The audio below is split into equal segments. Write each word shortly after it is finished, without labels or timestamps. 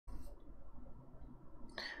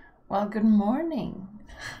Well, good morning.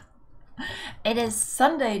 It is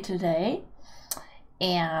Sunday today,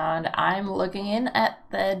 and I'm looking in at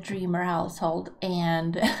the Dreamer household,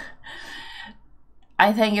 and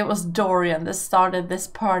I think it was Dorian that started this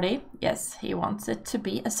party. Yes, he wants it to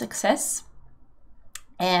be a success.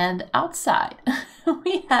 And outside,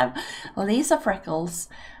 we have Lisa Freckles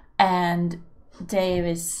and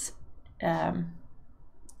Davis Dreamer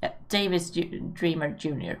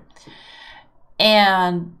Jr.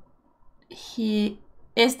 And he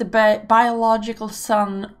is the biological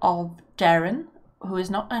son of Darren, who is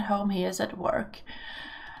not at home, he is at work.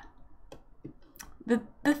 The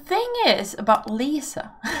thing is about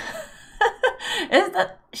Lisa is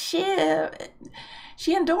that she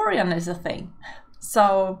and Dorian is a thing.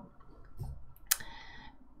 So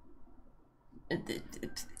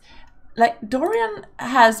like Dorian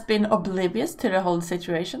has been oblivious to the whole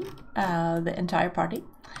situation, the entire party.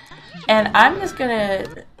 And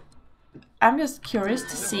I'm just curious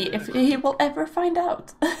to see if he will ever find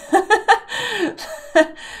out.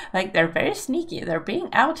 Like, they're very sneaky. They're being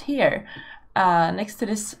out here next to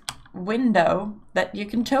this window that you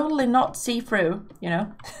can totally not see through, you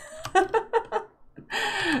know.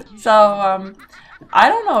 So I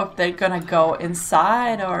don't know if they're gonna go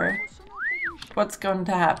inside or what's going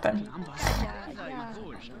to happen.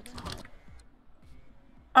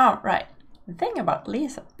 Oh, right. The thing about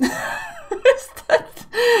Lisa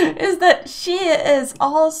is that she is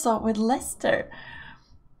also with Lester.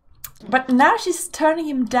 But now she's turning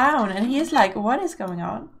him down and he's like, what is going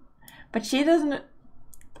on? But she doesn't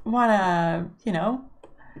want to, you know.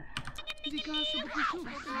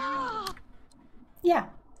 Yeah.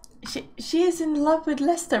 She is in love with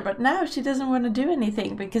Lester, but now she doesn't want to do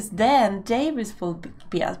anything because then Davis will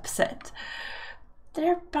be upset.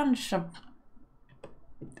 They're a bunch of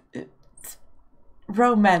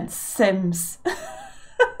romance sims.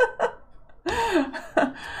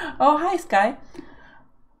 Oh, hi, Sky.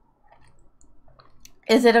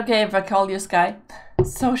 Is it okay if I call you Sky?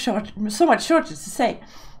 So short, so much shorter to say.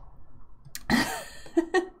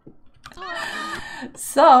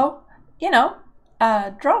 So, you know,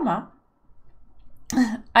 drama.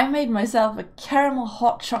 I made myself a caramel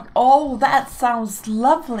hot chocolate. Oh, that sounds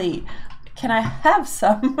lovely. Can I have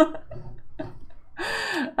some?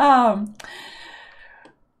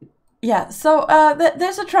 Yeah, so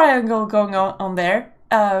there's a triangle going on there.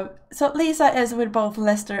 So Lisa is with both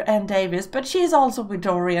Lester and Davis, but she's also with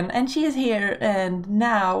Dorian, and she's here, and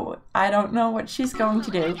now I don't know what she's going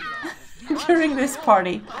to do during this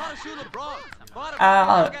party.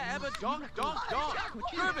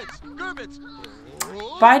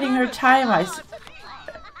 Biding her time,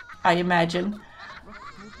 I imagine.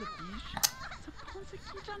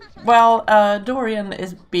 Well, Dorian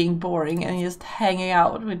is being boring and just hanging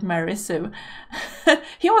out with Mary Sue.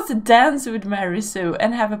 He wants to dance with Mary Sue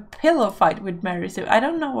and have a pillow fight with Mary Sue. I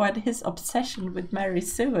don't know what his obsession with Mary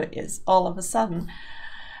Sue is all of a sudden.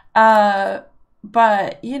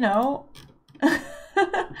 But, you know,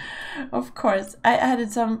 of course, I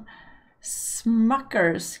added some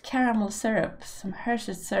Smucker's caramel syrup, some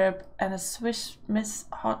Hershey's syrup, and a Swiss Miss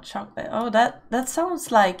hot chocolate. Oh, that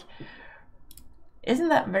sounds like... Isn't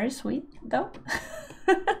that very sweet, though?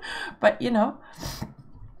 But, you know.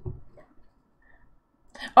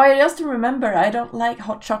 Oh, I just remember, I don't like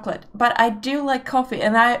hot chocolate, but I do like coffee,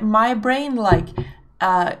 and my brain, like,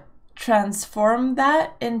 transformed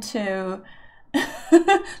that into,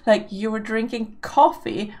 like, you were drinking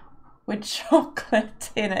coffee with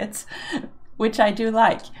chocolate in it, which I do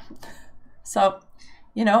like. So,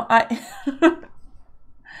 you know,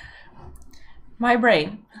 my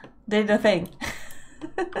brain did a thing.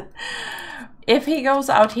 If he goes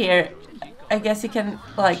out here, I guess he can,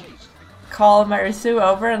 like, call Mary Sue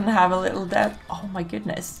over and have a little dance. Oh my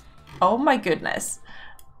goodness. Oh my goodness.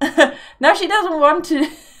 Now she doesn't want to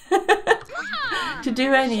to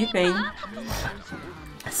do anything.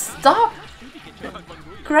 Stop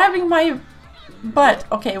grabbing my butt.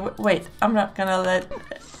 Okay, wait. I'm not gonna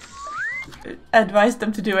advise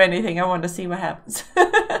them to do anything. I want to see what happens.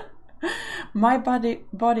 My body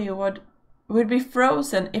would be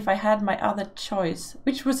frozen if I had my other choice,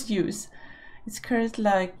 which was use. It's currently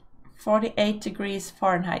like 48 degrees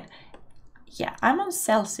Fahrenheit. Yeah, I'm on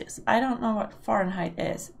Celsius. I don't know what Fahrenheit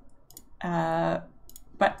is.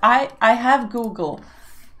 But I have Google.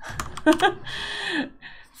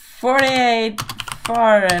 48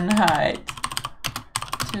 Fahrenheit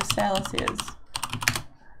to Celsius.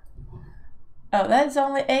 Oh, that's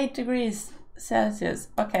only 8 degrees Celsius.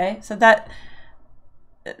 Okay, so that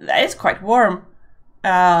is quite warm.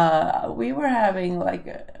 We were having like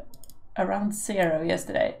around 0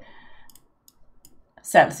 yesterday.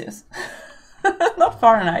 Celsius. Not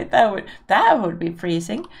Fahrenheit. That would be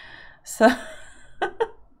freezing. So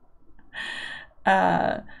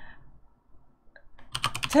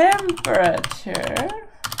temperature.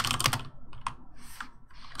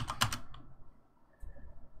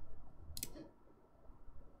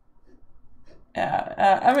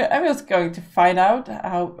 I'm just going to find out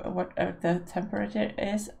what the temperature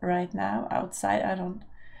is right now outside.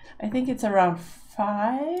 I think it's around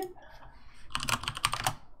 5.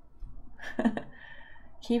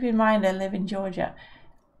 Keep in mind I live in Georgia.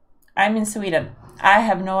 I'm in Sweden. I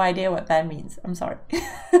have no idea what that means. I'm sorry.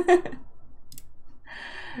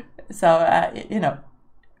 So, you know,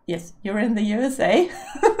 yes, you're in the USA.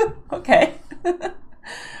 Okay.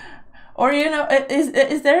 Or, you know,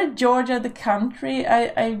 is there a Georgia, the country?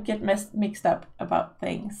 I get mixed up about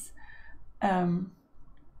things.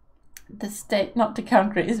 The state, not the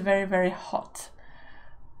country, is very, very hot.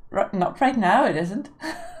 Not right now, it isn't.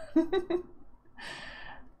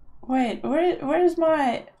 Wait, where is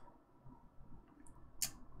my...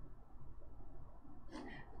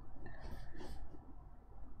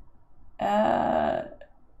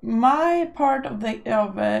 my part of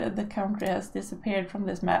the country has disappeared from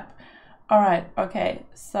this map. All right, okay,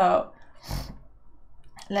 so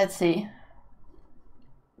let's see.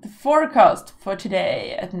 The forecast for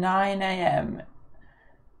today at 9 a.m.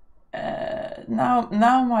 Now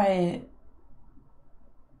my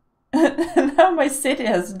now my city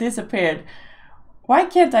has disappeared. Why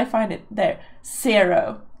can't I find it? There,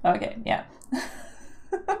 0. Okay, yeah.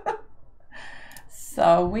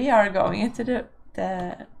 So we are going into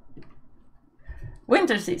the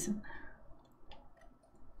winter season.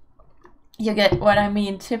 You get what I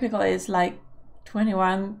mean. Typically it's like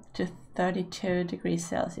 21 to 32 degrees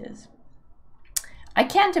Celsius. I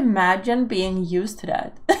can't imagine being used to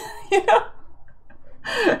that. You know?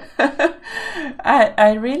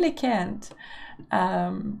 I really can't.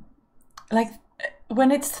 Like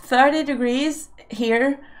when it's 30 degrees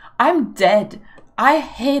here, I'm dead. I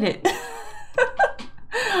hate it.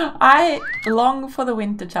 I long for the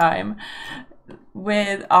winter time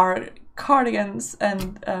with our cardigans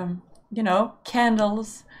and you know,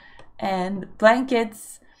 candles and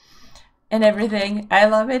blankets and everything. I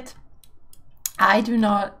love it. I do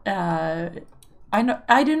not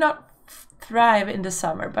thrive in the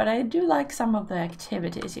summer, but I do like some of the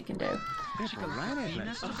activities you can do.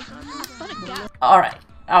 All right,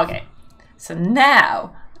 okay. So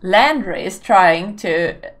now Landry is trying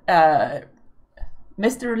to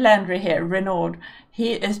Mr. Landry here, Renaud,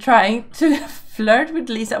 he is trying to flirt with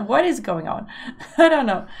Lisa. What is going on? I don't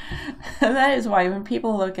know. That is why when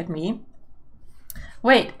people look at me...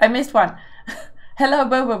 Wait, I missed one. Hello,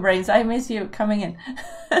 Bobo Brains. I miss you coming in.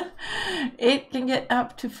 It can get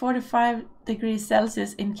up to 45 degrees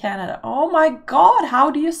Celsius in Canada. Oh my God, how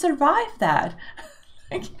do you survive that?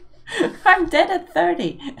 I'm dead at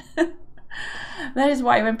 30. That is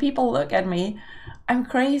why when people look at me, I'm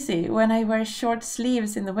crazy when I wear short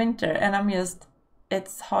sleeves in the winter and I'm just,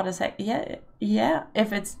 it's hot as heck. Yeah.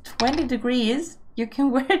 If it's 20 degrees, you can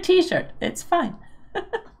wear a t-shirt. It's fine.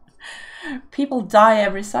 People die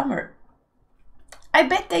every summer. I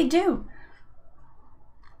bet they do.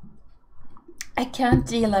 I can't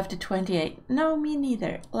deal after 28. No, me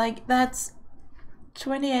neither. Like that's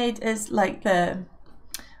 28 is like the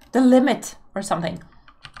limit or something.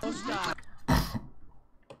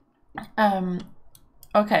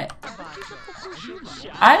 Okay.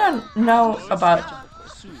 I don't know about...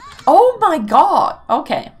 Oh my God!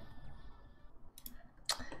 Okay.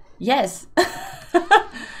 Yes.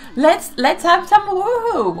 Let's have some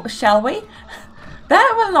woohoo, shall we?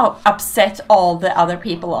 That will not upset all the other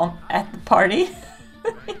people at the party.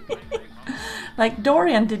 Like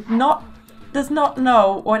Dorian does not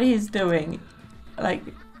know what he's doing. Like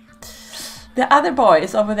the other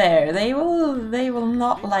boys over there, they will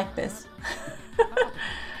not like this.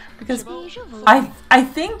 Because I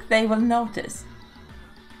think they will notice.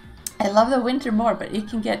 I love the winter more, but you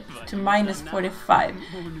can get to minus 45.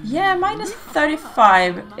 Yeah, minus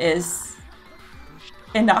 35 is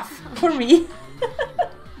enough for me.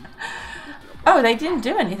 Oh, they didn't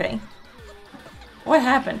do anything. What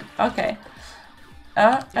happened? Okay.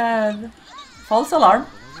 False alarm.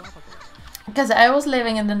 Because I was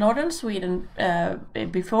living in the northern Sweden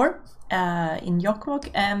before. In Jokkmokk,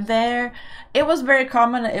 and there it was very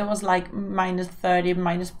common. It was like minus 30,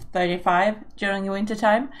 minus 35 during the winter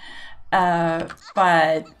time,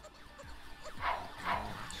 but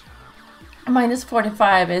minus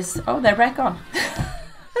 45 is, oh, they're back on.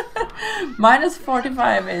 Minus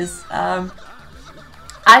 45 is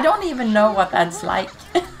I don't even know what that's like.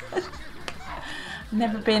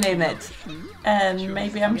 Never been in it. And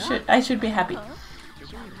maybe I should be happy.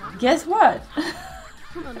 Guess what?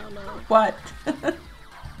 What?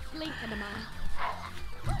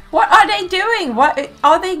 What are they doing? What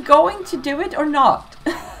are they going to do it or not?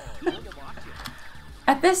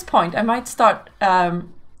 At this point, I might start,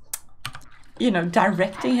 you know,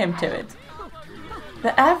 directing him to it.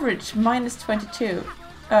 The average -22.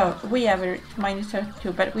 Oh, we average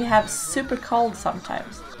 -22, but we have super cold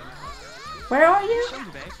sometimes. Where are you?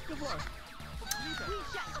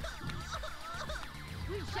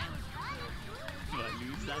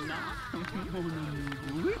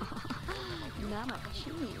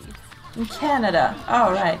 In Canada.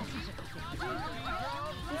 Oh, right.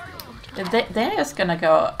 They're just gonna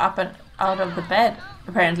go up and out of the bed,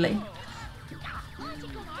 apparently.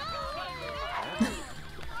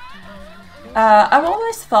 I've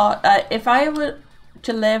always thought if I were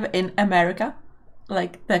to live in America,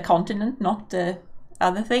 like the continent, not the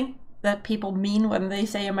other thing that people mean when they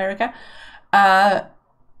say America,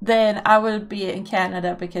 then I would be in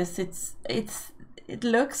Canada because it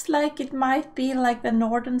looks like it might be like the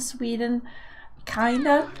northern Sweden, kind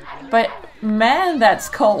of, but man, that's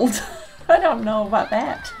cold. I don't know about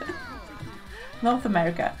that. North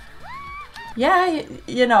America. Yeah,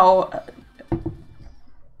 you know,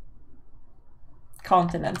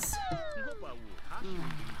 continents.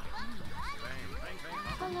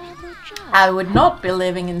 I would not be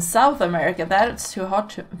living in South America. That's too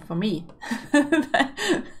hot for me.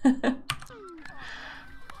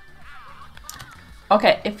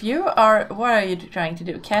 Okay, if you are... What are you trying to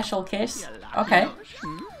do? Casual kiss? Okay.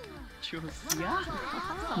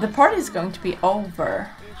 The party is going to be over.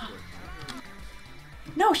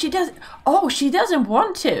 No, she doesn't... Oh, she doesn't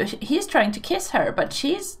want to. He's trying to kiss her, but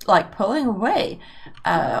she's like pulling away.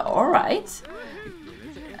 Alright.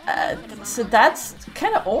 So that's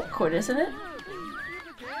kind of awkward, isn't it?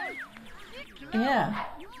 Yeah.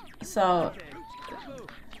 So...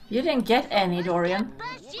 You didn't get any, Dorian.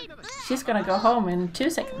 She's gonna go home in 2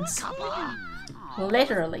 seconds.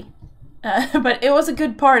 Literally. But it was a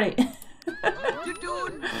good party.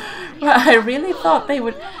 Well, I really thought they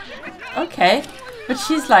would... Okay. But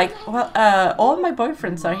she's like, well, all my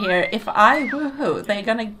boyfriends are here. If I woohoo, they're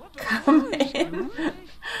gonna come in.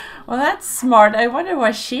 Well, that's smart. I wonder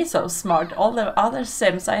why she's so smart. All the other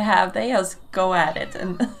Sims I have, they just go at it.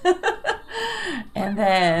 And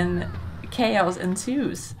then chaos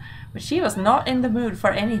ensues. But she was not in the mood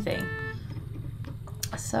for anything.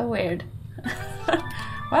 So weird.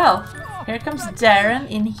 Well, here comes Darren,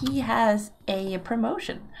 and he has a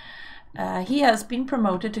promotion. He has been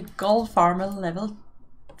promoted to Gold Farmer level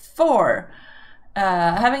 4.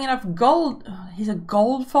 Having enough gold... He's a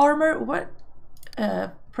gold farmer? What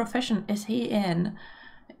profession is he in?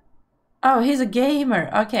 Oh, he's a gamer.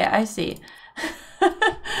 Okay, I see.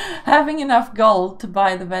 Having enough gold to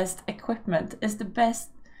buy the best equipment is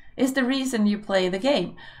the reason you play the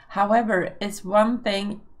game. However, it's one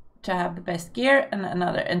thing to have the best gear and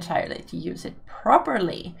another entirely to use it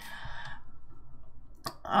properly.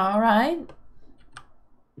 All right.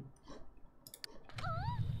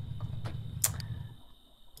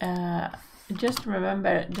 Just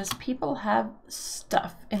remember, does people have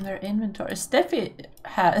stuff in their inventory? Steffi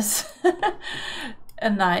has a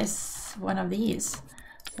nice one of these.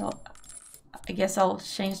 So I guess I'll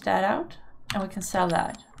change that out and we can sell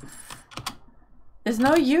that. There's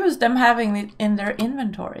no use them having it in their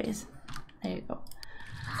inventories. There you go.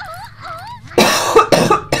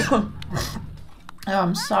 Oh,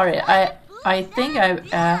 I'm sorry. I think I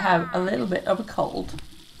have a little bit of a cold.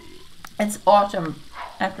 It's autumn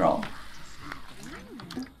after all.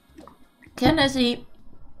 Can I see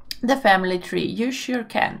the family tree? You sure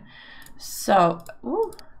can. So,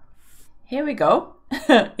 ooh, here we go.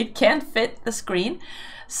 It can't fit the screen.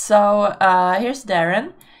 So here's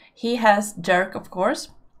Darren. He has Dirk, of course.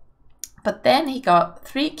 But then he got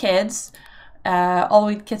 3 kids, all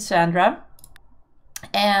with Cassandra.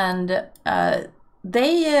 And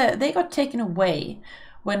they got taken away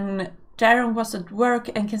when Darren was at work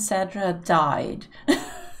and Cassandra died.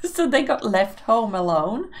 So they got left home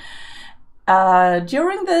alone.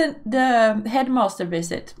 During the headmaster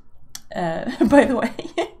visit, by the way.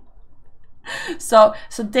 So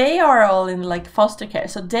they are all in like foster care.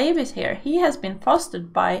 So Dave is here. He has been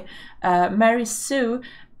fostered by Mary Sue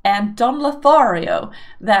and Don Lothario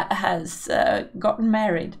that has gotten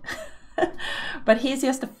married. But he's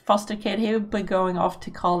just a foster kid. He'll be going off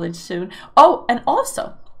to college soon. Oh, and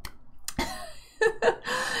also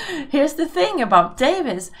Here's the thing about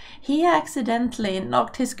Davis. He accidentally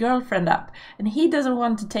knocked his girlfriend up, and he doesn't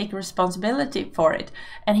want to take responsibility for it.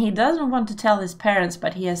 And he doesn't want to tell his parents,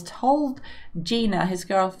 but he has told Gina, his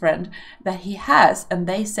girlfriend, that he has, and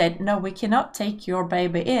they said, no, we cannot take your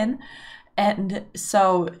baby in. And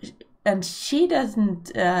so, and she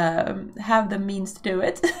doesn't have the means to do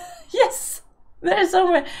it. Yes, there's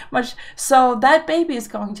so much. So that baby is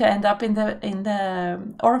going to end up in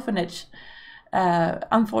the orphanage.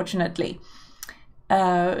 Unfortunately,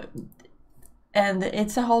 and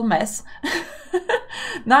it's a whole mess.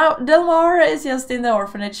 Now Delmar is just in the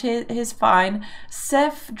orphanage. He's fine.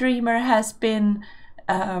 Seth Dreamer has been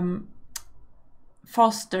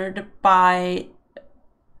fostered by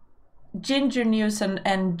Ginger Newson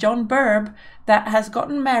and John Burb, that has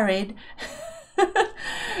gotten married.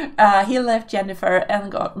 He left Jennifer and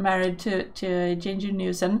got married to Ginger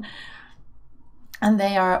Newson. And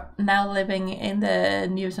they are now living in the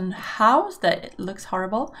Newson house. That looks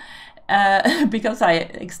horrible because I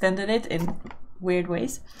extended it in weird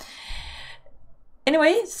ways.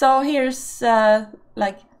 Anyway, so here's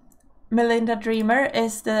like Melinda Dreamer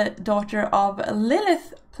is the daughter of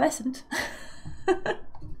Lilith Pleasant.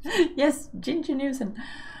 Yes, Ginger Newson.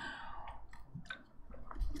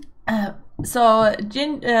 So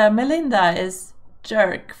Melinda is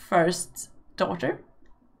Dirk's first daughter.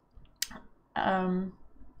 And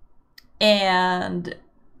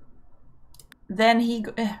then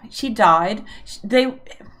she died.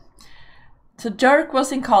 So Dirk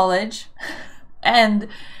was in college, and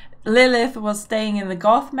Lilith was staying in the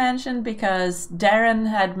Goth mansion because Darren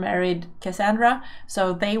had married Cassandra.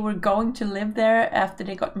 So they were going to live there after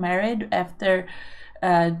they got married, after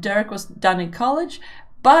Dirk was done in college.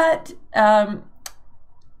 But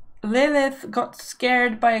Lilith got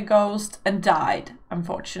scared by a ghost and died,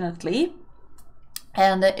 unfortunately.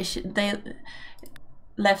 And they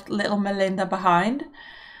left little Melinda behind.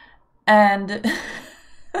 And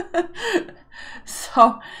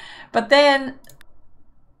so, but then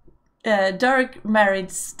Dirk married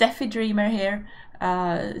Steffi Dreamer here.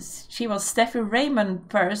 She was Steffi Raymond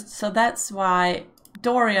first, so that's why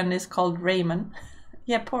Dorian is called Raymond.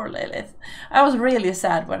 Yeah, poor Lilith. I was really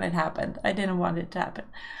sad when it happened. I didn't want it to happen.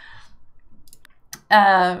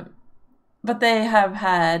 But they have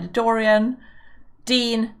had Dorian,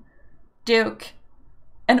 Dean, Duke,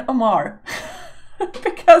 and Omar.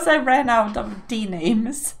 Because I ran out of D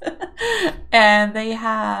names. And they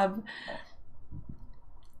have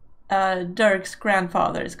Dirk's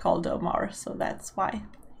grandfather is called Omar, so that's why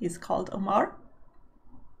he's called Omar.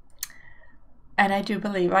 And I do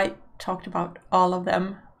believe I talked about all of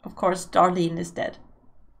them. Of course, Darlene is dead.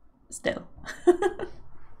 Still.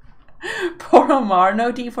 Poor Omar,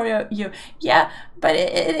 no D for you. Yeah, but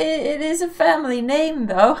it is a family name,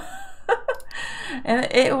 though. And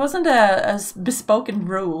it wasn't a bespoken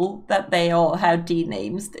rule that they all had D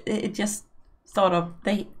names. It just sort of,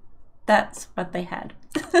 that's what they had.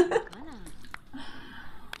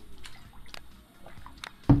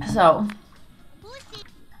 So,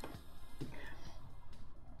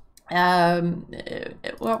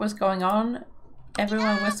 what was going on?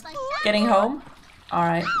 Everyone was getting home. All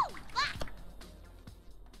right.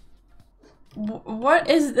 What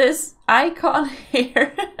is this icon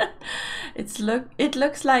here? It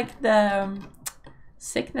looks like the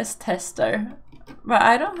sickness tester, but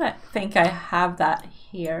I don't think I have that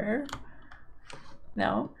here.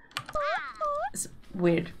 No, it's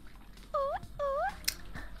weird.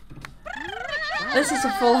 This is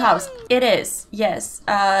a full house. It is, yes.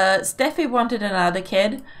 Steffi wanted another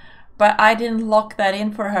kid, but I didn't lock that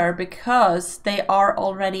in for her because they are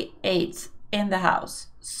already 8 in the house.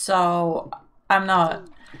 So I'm not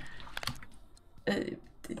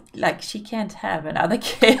like, she can't have another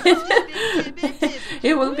kid.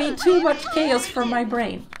 It will be too much chaos for my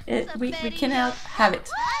brain. We cannot have it.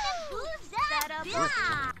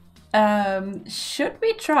 Should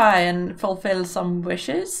we try and fulfill some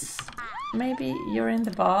wishes? Maybe you're in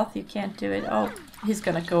the bath, you can't do it. Oh, he's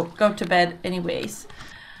gonna go to bed anyways.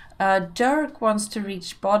 Dirk wants to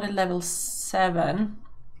reach body level 7.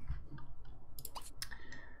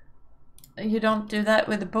 You don't do that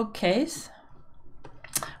with the bookcase.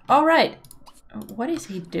 All right. What is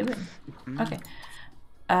he doing? Okay.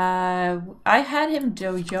 I had him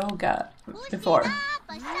do yoga before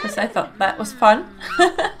because I thought that was fun.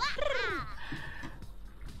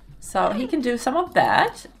 So he can do some of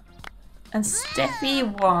that. And Steffi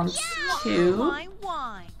wants to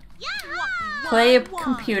play a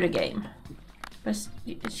computer game. But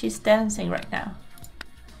she's dancing right now.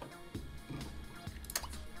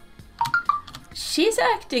 She's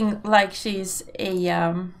acting like she's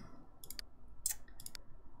a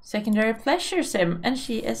secondary pleasure sim, and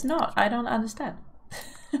she is not. I don't understand.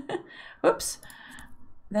 Oops.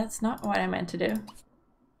 That's not what I meant to do.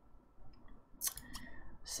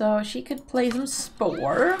 So she could play some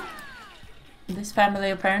Spore. This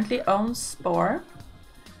family apparently owns Spore.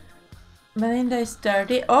 Melinda is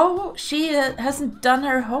dirty. Oh, she hasn't done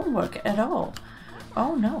her homework at all.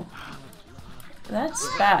 Oh no. That's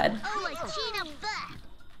bad.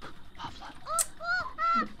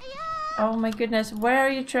 Oh my goodness, where are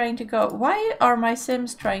you trying to go? Why are my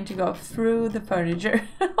Sims trying to go through the furniture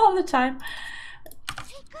all the time?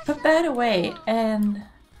 Put that away, and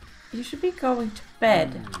you should be going to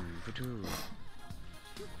bed.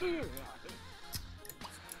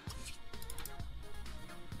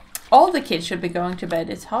 All the kids should be going to bed.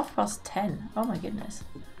 It's 10:30. Oh my goodness.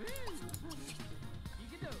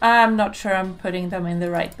 I'm not sure I'm putting them in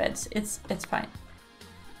the right beds. It's fine.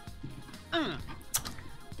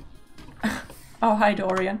 Oh, hi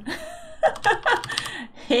Dorian.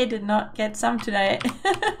 He did not get some today.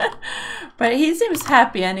 But he seems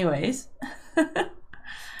happy anyways.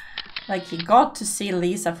 Like he got to see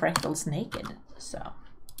Lisa Freckles naked. So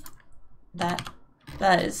that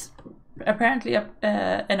is apparently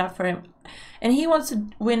enough for him. And he wants to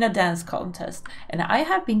win a dance contest. And I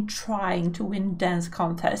have been trying to win dance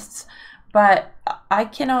contests, but I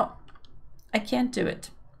can't do it.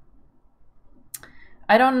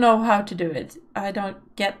 I don't know how to do it. I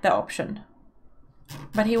don't get the option.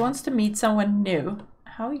 But he wants to meet someone new.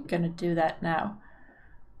 How are you gonna do that now?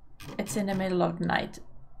 It's in the middle of the night.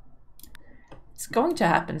 It's going to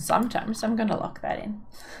happen sometimes. I'm gonna lock that in.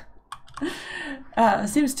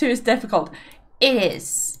 Sims 2 is difficult. It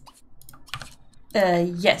is.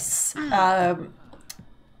 Yes.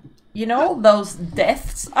 You know those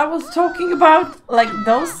deaths I was talking about? Like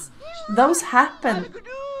those happen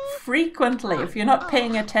frequently if you're not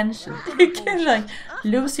paying attention. You can like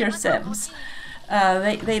lose your Sims.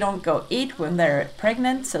 They don't go eat when they're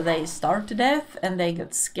pregnant, so they starve to death, and they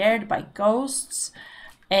get scared by ghosts.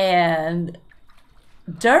 And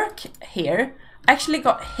Dirk here actually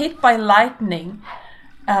got hit by lightning,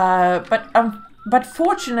 but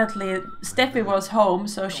fortunately Steffi was home,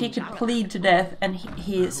 so she could plead to death, and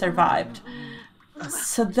he survived.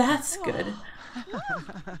 So that's good.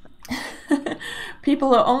 People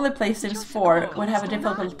who only play Sims 4 would have a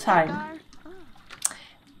difficult time.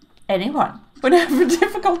 Anyone would have a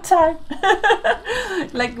difficult time.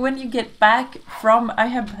 Like when you get back from... I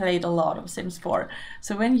have played a lot of Sims 4.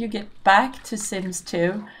 So when you get back to Sims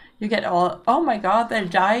 2, you get all... Oh my god, they're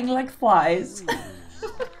dying like flies.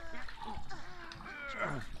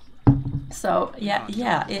 So yeah,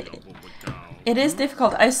 it is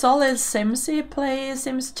difficult. I saw Liz Simsy play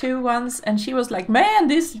Sims 2 once, and she was like, man,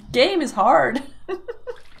 this game is hard.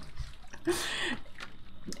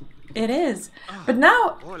 It is. But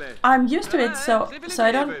now I'm used to it, so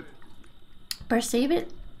I don't perceive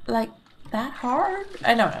it like that hard.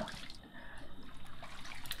 I don't know.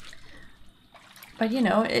 But you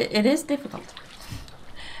know, it is difficult.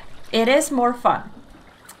 It is more fun.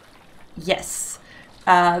 Yes.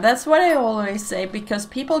 That's what I always say, because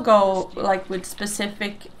people go like with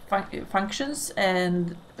specific functions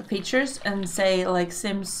and features and say like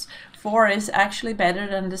Sims 4 is actually better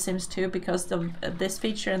than the Sims 2 because of this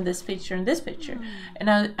feature and this feature and this feature. And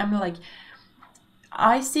I'm like,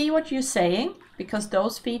 I see what you're saying, because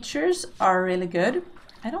those features are really good.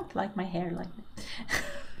 I don't like my hair like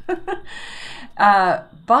that.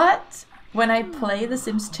 But when I play the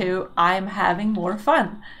Sims 2, I'm having more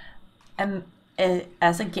fun. And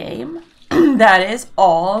as a game, that is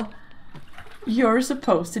all you're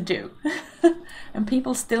supposed to do. And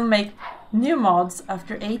people still make new mods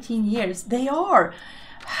after 18 years. They are.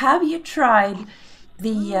 Have you tried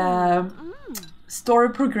the story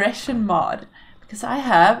progression mod? Because I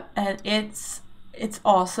have, and it's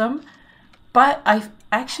awesome. But I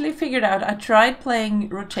actually figured out, I tried playing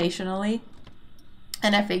rotationally,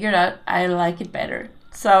 and I figured out I like it better.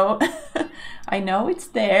 So I know it's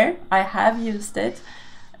there, I have used it,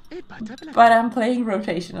 but I'm playing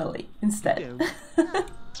rotationally instead.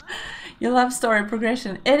 You love story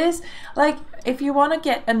progression. It is like, if you want to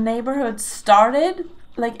get a neighborhood started,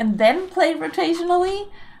 like, and then play rotationally,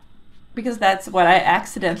 because that's what I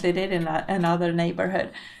accidentally did in another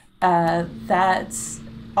neighborhood. That's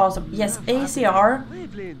awesome. Yes, ACR.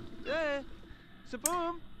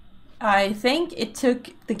 I think it took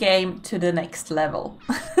the game to the next level.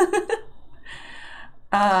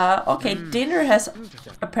 Okay, dinner has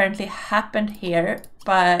apparently happened here,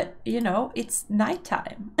 but you know, it's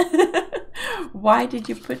nighttime. Why did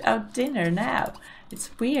you put out dinner now? It's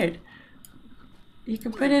weird. You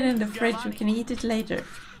can put it in the fridge, we can eat it later.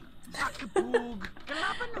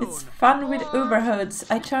 It's fun with Uber hoods.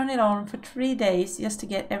 I turn it on for 3 days just to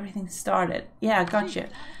get everything started. Yeah, gotcha.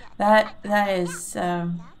 That is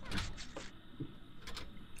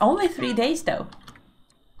only 3 days though.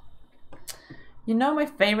 You know my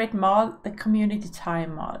favorite mod, the community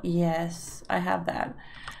time mod. Yes, I have that.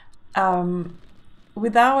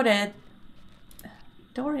 Without it,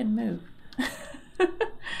 Dorian, move.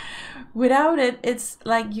 Without it, it's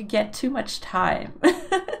like you get too much time.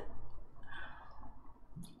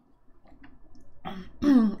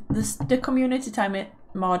 The community time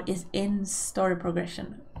mod is in story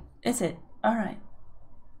progression. Is it? Alright.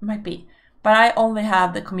 Might be. But I only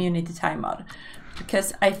have the community time mod.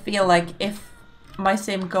 Because I feel like if my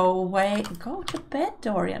sim go away... Go to bed,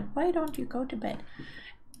 Dorian. Why don't you go to bed?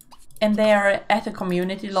 And they are at a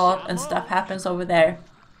community lot and stuff happens over there.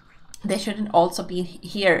 They shouldn't also be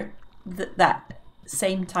here that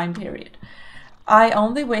same time period. I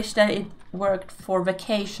only wish that it worked for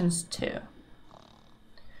vacations too.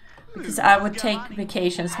 Because I would take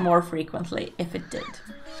vacations more frequently if it did.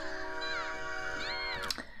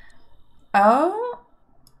 Oh,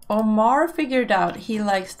 Omar figured out he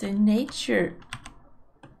likes the nature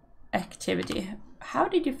activity. How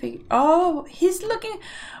did you figure? Oh, he's looking.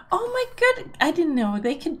 Oh my god, I didn't know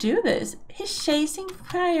they could do this. He's chasing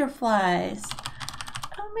fireflies.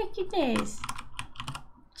 Oh my goodness.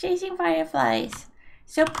 Chasing fireflies.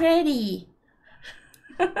 So pretty.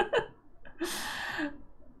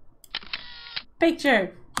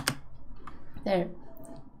 Picture. There.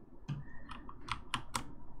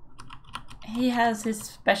 He has his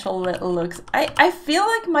special little looks. I feel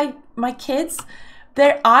like my kids,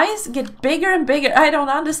 their eyes get bigger and bigger. I don't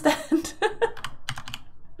understand.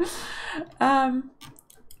 I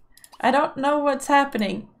don't know what's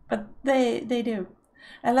happening, but they do.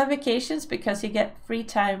 I love vacations because you get free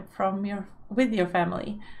time from with your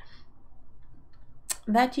family.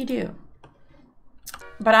 That you do.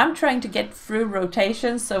 But I'm trying to get through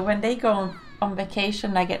rotations, so when they go on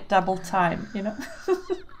vacation, I get double time, you know?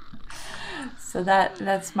 So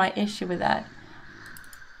that's my issue with that.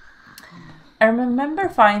 I remember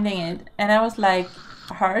finding it, and I was like,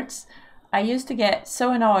 hearts. I used to get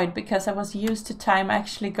so annoyed because I was used to time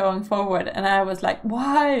actually going forward, and I was like,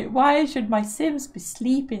 why should my Sims be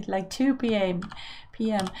sleeping at like 2 p.m.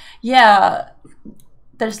 Yeah,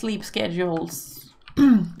 their sleep schedules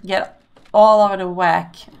get all out of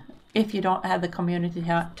whack if you don't have the community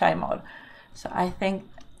time mod. So I think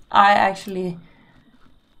I actually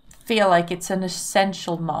feel like it's an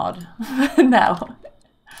essential mod now.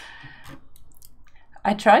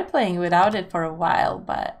 I tried playing without it for a while,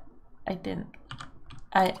 but I didn't.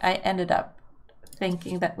 I ended up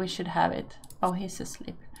thinking that we should have it. Oh, he's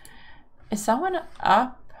asleep. Is someone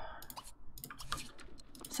up?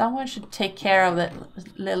 Someone should take care of that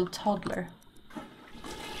little toddler.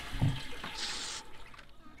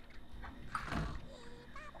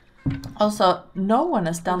 Also, no one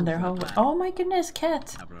has done their homework. Oh my goodness,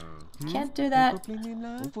 cat. Can't do that.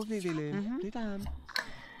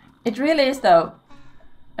 It really is though.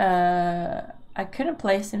 I couldn't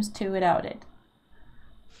play Sims 2 without it.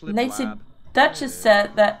 Lazy Duchess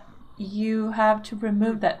said that you have to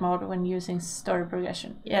remove that mode when using story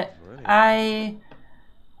progression. Yeah, I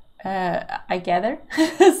gather.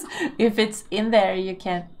 If it's in there, you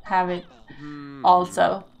can't have it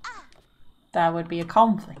also. That would be a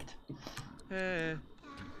conflict.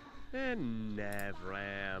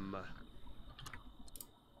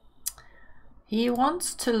 He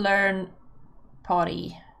wants to learn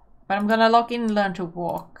potty, but I'm gonna log in and learn to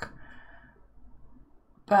walk.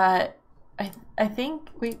 But I think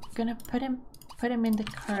we're gonna put him in the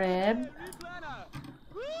crib.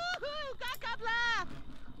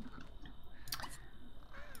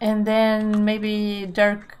 And then maybe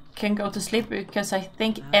Dirk can go to sleep because I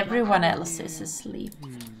think everyone else is asleep.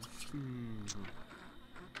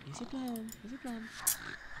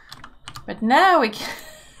 But now we can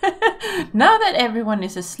now that everyone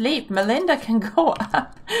is asleep, Melinda can go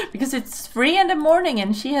up because it's 3 in the morning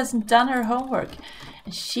and she hasn't done her homework.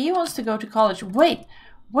 And she wants to go to college. Wait.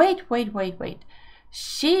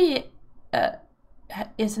 She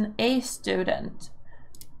is an A student.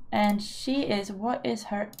 And she is, what is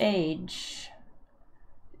her age?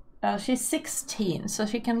 Oh, she's 16, so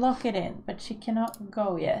she can lock it in, but she cannot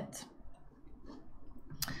go yet.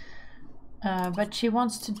 But she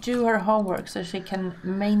wants to do her homework so she can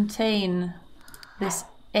maintain this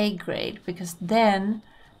A grade, because then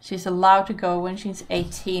she's allowed to go when she's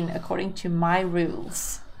 18 according to my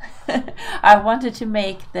rules. I wanted to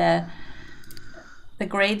make the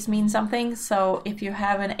grades mean something, so if you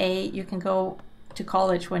have an A, you can go to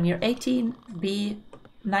college when you're 18, B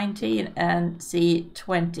 19 and C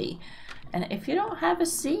 20. And if you don't have a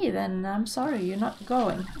C, then I'm sorry, you're not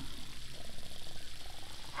going.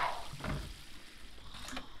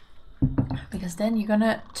 Because then you're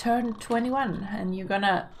gonna turn 21 and you're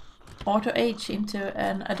gonna auto-age into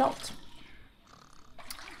an adult.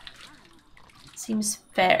 Seems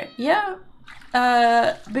fair. Yeah.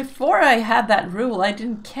 Before I had that rule, I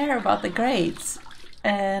didn't care about the grades.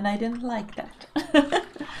 And I didn't like that.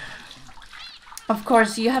 Of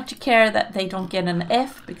course, you have to care that they don't get an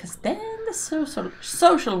F, because then the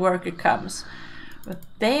social worker comes. But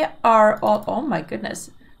they are all, oh my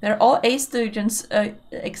goodness, they're all A students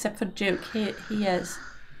except for Duke. He has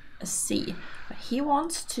a C. But he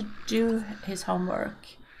wants to do his homework.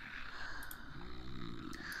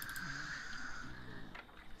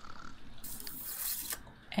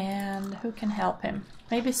 And who can help him?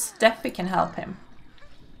 Maybe Steffi can help him.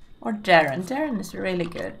 Or Darren. Darren is really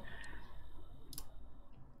good.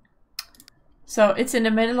 So it's in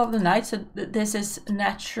the middle of the night, so this is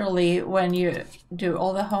naturally when you do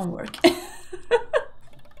all the homework.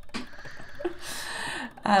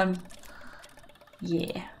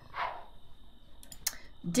 Yeah.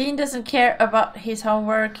 Dean doesn't care about his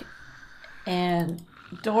homework, and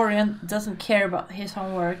Dorian doesn't care about his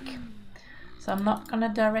homework. So I'm not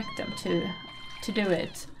gonna direct them to do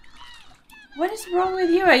it. What is wrong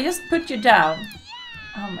with you? I just put you down.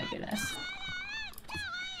 Oh my goodness.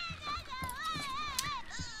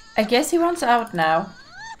 I guess he wants out now.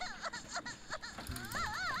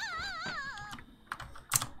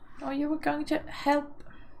 Oh, you were going to help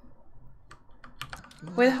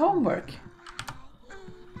with homework.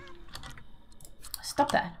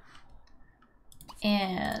 Stop that.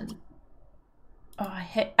 And oh,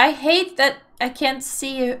 I hate that I can't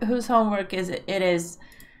see whose homework it is.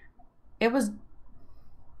 It was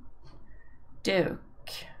Duke.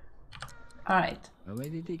 All right.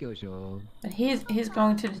 But he's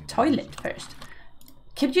going to the toilet first.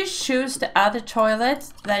 Could you choose the other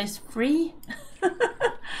toilet that is free?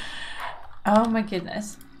 Oh my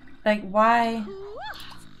goodness. Like, why?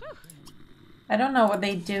 I don't know what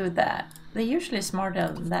they do with that. They're usually smarter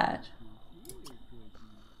than that.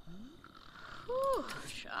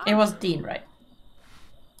 It was Dean, right?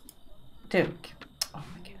 Duke. Oh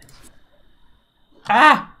my goodness.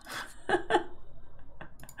 Ah!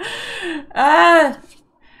 Ah!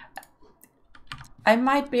 I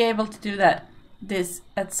might be able to do this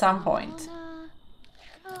at some point.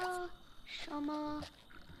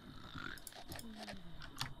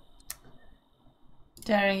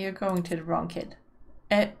 Darren, you're going to the wrong kid.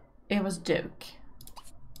 It was Duke.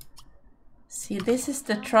 See, this is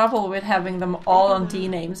the trouble with having them all on D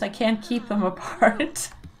names. I can't keep them apart.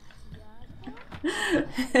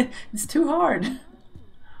 It's too hard.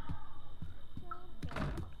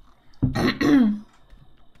 Am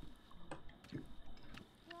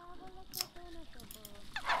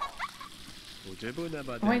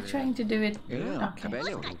I trying to do it?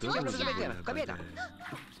 Okay.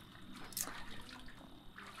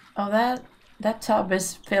 Oh, that tub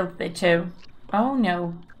is filthy too. Oh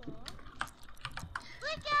no.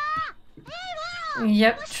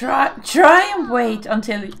 Yep, try and wait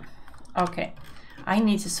until... Okay, I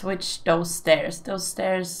need to switch those stairs. Those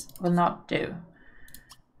stairs will not do.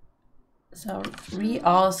 So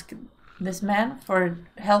re-ask this man for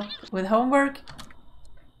help with homework.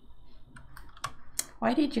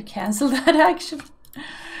 Why did you cancel that action?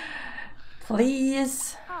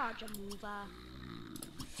 Please.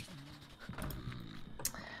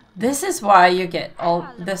 This is why you get all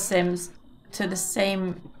the Sims to the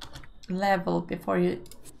same level before you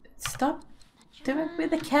stop doing it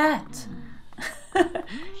with the cat.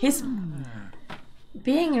 He's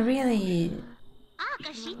being really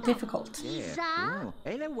difficult.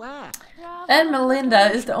 And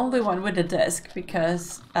Melinda is the only one with a desk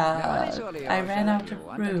because I ran out of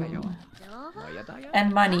room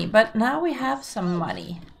and money. But now we have some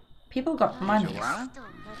money. People got money.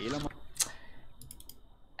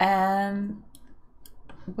 And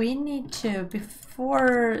we need to,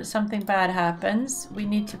 before something bad happens, we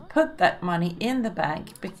need to put that money in the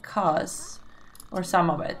bank because, or some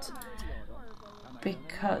of it,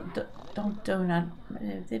 because, do not,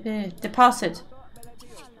 deposit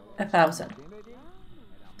 1,000.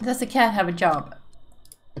 Does the cat have a job?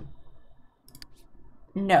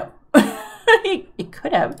 No. It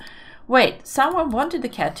could have. Wait, someone wanted the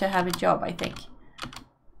cat to have a job, I think.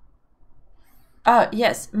 Oh,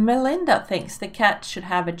 yes, Melinda thinks the cat should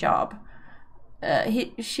have a job.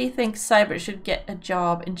 She thinks Cyber should get a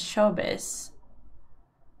job in showbiz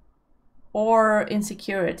or in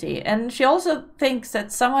security. And she also thinks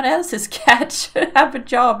that someone else's cat should have a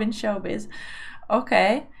job in showbiz.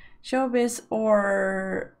 Okay. Showbiz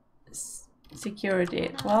or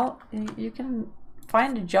security. Well, you can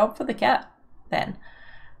find a job for the cat then.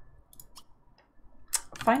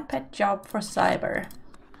 Find pet job for cyber.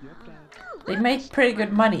 They make pretty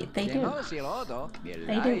good money. They do.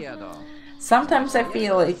 They do. Sometimes I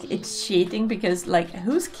feel like it's cheating because, like,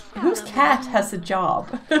 whose cat has a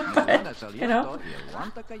job? But, you know.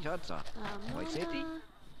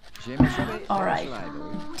 All right.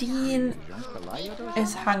 Dean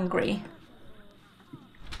is hungry,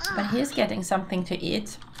 but he's getting something to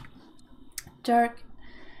eat. Dirk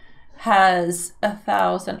has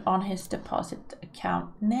 1,000 on his deposit account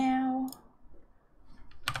now.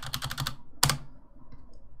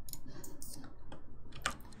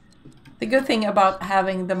 The good thing about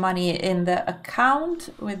having the money in the account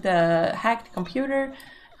with the hacked computer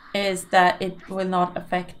is that it will not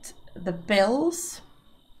affect the bills,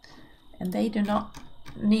 and they do not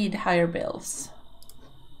need higher bills.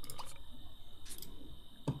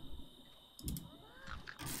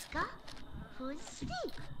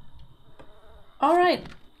 All right,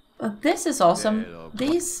 well, this is awesome.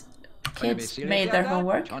 These kids made their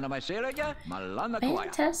homework.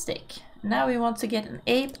 Fantastic. Now we want to get an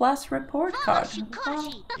A+ report card.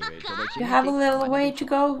 Well, you have a little way to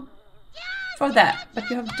go for that, but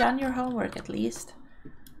you have done your homework at least.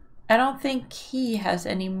 I don't think he has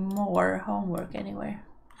any more homework anywhere.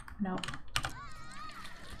 No.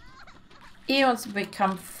 He wants to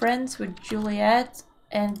become friends with Juliet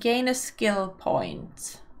and gain a skill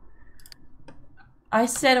point. I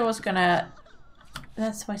said I was gonna...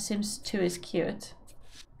 That's why Sims 2 is cute.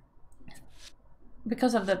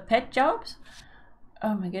 Because of the pet jobs?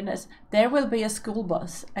 Oh my goodness. There will be a school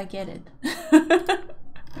bus. I get it.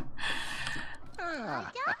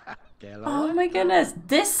 Oh my goodness.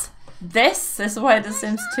 This is why The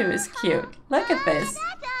Sims 2 is cute. Look at this.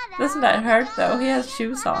 Doesn't that hurt though? He has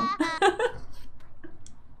shoes on.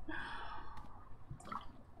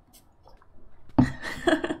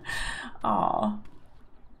 Aww.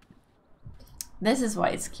 This is why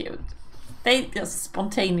it's cute. They just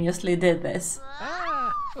spontaneously did this.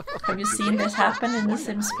 Have you seen this happen in The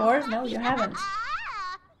Sims 4? No, you haven't.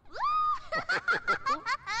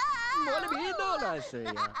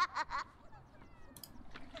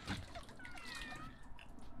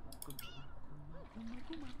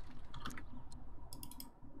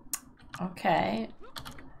 Okay.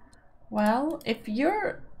 Well, if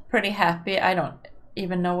you're pretty happy, I don't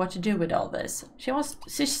even know what to do with all this.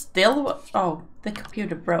 She still, oh, the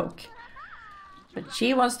computer broke. But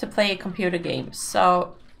she wants to play a computer game,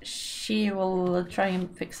 so she will try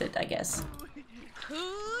and fix it, I guess.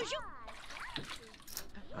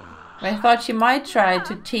 I thought she might try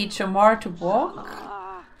to teach Omar to walk,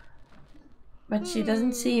 but she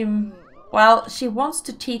doesn't seem... Well, she wants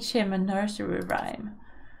to teach him a nursery rhyme,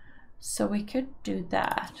 so we could do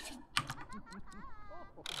that.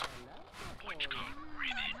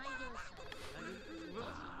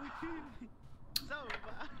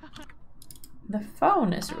 The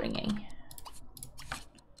phone is ringing.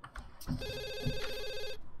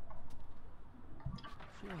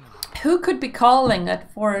 Who could be calling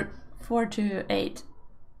at 428?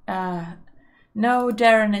 No,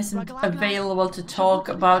 Darren isn't available to talk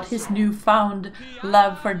about his newfound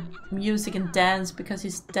love for music and dance because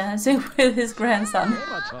he's dancing with his grandson.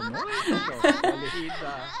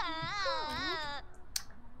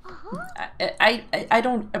 I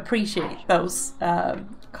don't appreciate those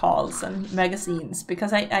calls and magazines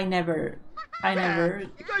because I never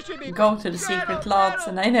go to the secret lots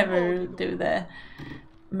and I never do the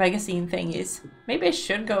magazine thingies. Maybe I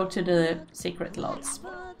should go to the secret lots.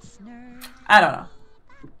 I don't know.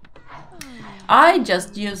 I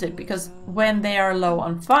just use it because when they are low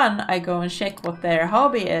on fun, I go and check what their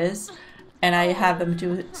hobby is and I have them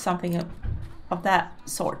do something of that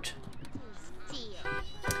sort.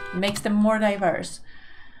 Makes them more diverse.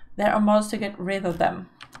 There are mods to get rid of them.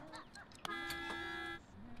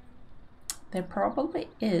 There probably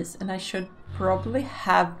is, and I should probably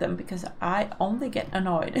have them because I only get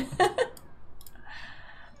annoyed.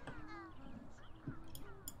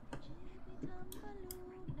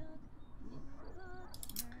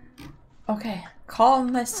 Okay,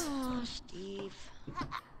 calmness.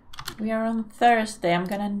 We are on Thursday. I'm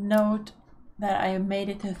gonna note that I made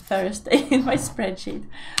it to Thursday in my spreadsheet.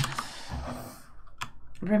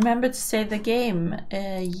 Remember to save the game.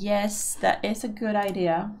 Yes, that is a good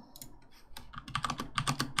idea.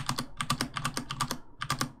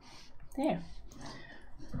 There.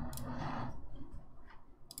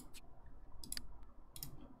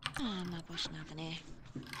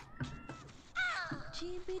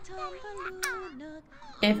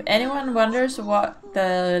 If anyone wonders what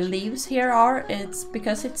the leaves here are, it's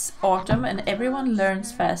because it's autumn and everyone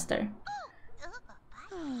learns faster.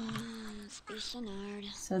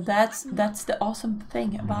 So that's the awesome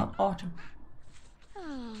thing about autumn.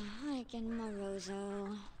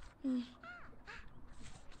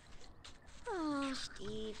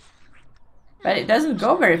 But it doesn't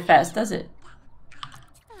go very fast, does it?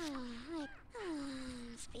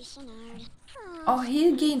 Oh,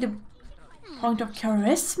 he gained a point of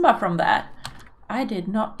charisma from that. I did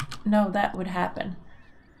not know that would happen.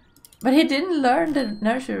 But he didn't learn the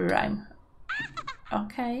nursery rhyme.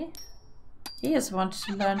 Okay. He just wants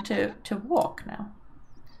to learn to walk now.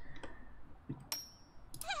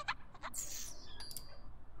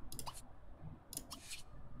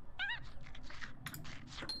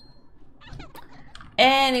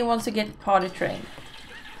 And he wants to get potty trained.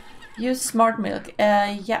 Use smart milk.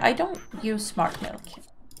 Yeah, I don't use smart milk.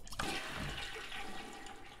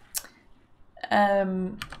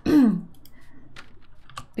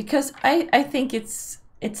 Because I think it's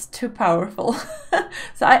too powerful.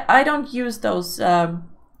 So I don't use those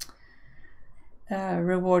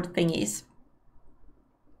reward thingies.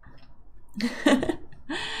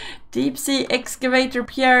 Deep sea excavator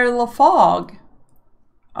Pierre Lafog.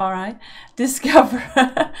 Alright.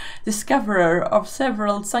 Discoverer of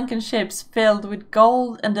several sunken ships filled with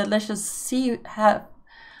gold and delicious sea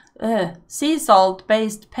salt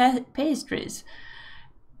based pastries.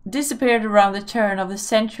 Disappeared around the turn of the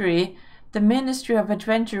century. The Ministry of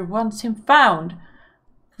Adventure wants him found.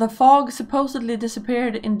 The fog supposedly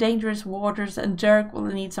disappeared in dangerous waters and Dirk will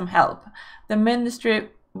need some help. The Ministry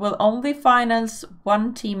will only finance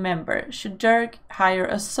one team member. Should Dirk hire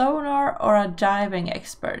a sonar or a diving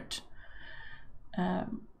expert?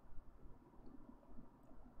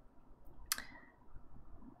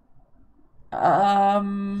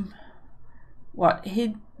 What?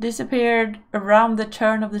 He disappeared around the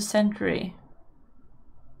turn of the century.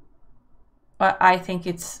 Well, I think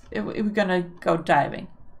we're gonna go diving.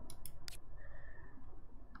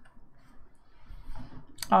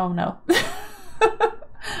 Oh no.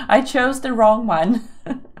 I chose the wrong one.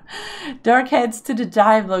 Dirk heads to the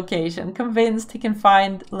dive location, convinced he can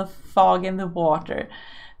find the fog in the water.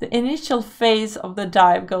 The initial phase of the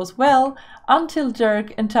dive goes well until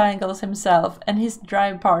Dirk entangles himself and his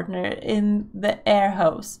dive partner in the air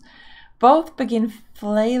hose. Both begin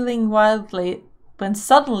flailing wildly when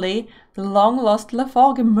suddenly the long-lost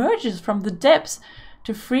Lafog emerges from the depths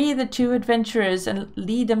to free the two adventurers and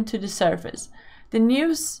lead them to the surface. The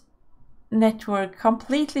news network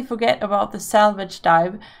completely forget about the salvage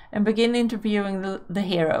dive and begin interviewing the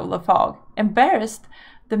hero, Lafog. Embarrassed,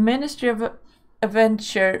 the Ministry of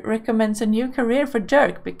Adventure recommends a new career for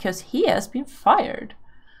Dirk because he has been fired.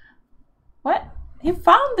 What? He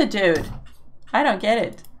found the dude! I don't get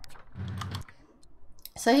it.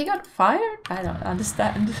 So he got fired? I don't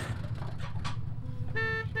understand.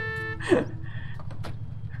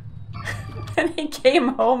 And he came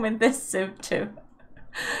home in this suit too.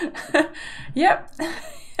 Yep.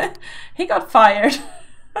 He got fired.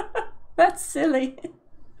 That's silly.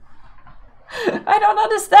 I don't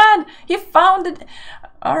understand. He found it.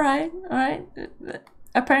 Alright, alright.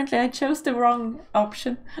 Apparently I chose the wrong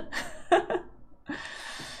option.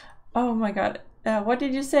 Oh my god. What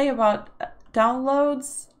did you say about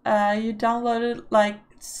downloads? You downloaded like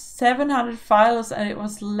 700 files and it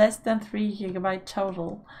was less than 3 GB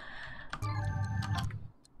total.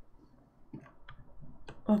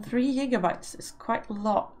 Well, 3 GB is quite a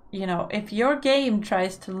lot. You know, if your game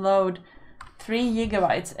tries to load 3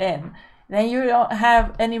 GB in, then you don't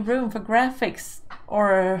have any room for graphics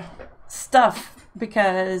or stuff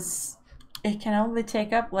because it can only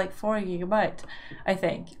take up like 4 GB, I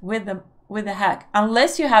think, with the hack.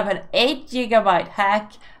 Unless you have an 8 GB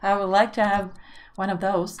hack, I would like to have one of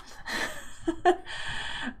those.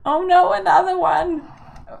 Oh no, another one!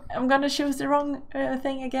 I'm gonna choose the wrong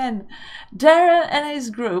thing again. Darren and his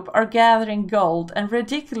group are gathering gold and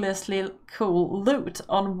ridiculously cool loot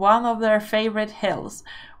on one of their favorite hills.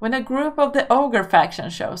 When a group of the ogre faction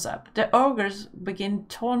shows up, the ogres begin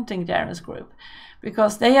taunting Darren's group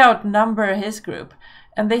because they outnumber his group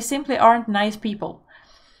and they simply aren't nice people.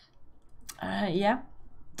 Yeah.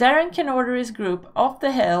 Darren can order his group off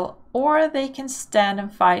the hill or they can stand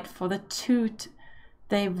and fight for the toot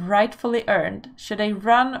they've rightfully earned. Should they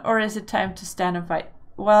run or is it time to stand and fight?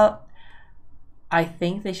 Well, I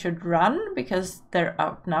think they should run because they're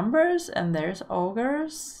outnumbers and there's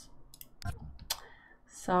ogres.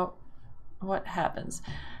 So what happens?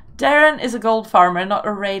 Darren is a gold farmer, not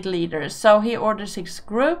a raid leader, so he orders his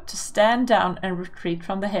group to stand down and retreat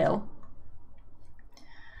from the hill.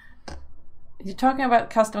 You're talking about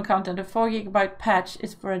custom content. The 4 GB patch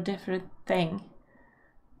is for a different thing.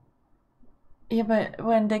 Yeah, but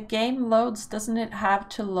when the game loads, doesn't it have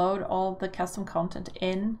to load all the custom content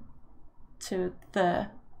in to the,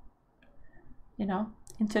 you know,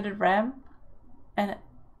 into the RAM? And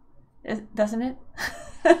doesn't it?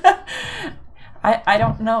 I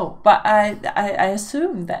don't know, but I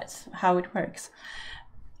assume that's how it works.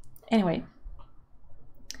 Anyway.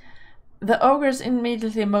 The ogres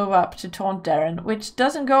immediately move up to taunt Darren, which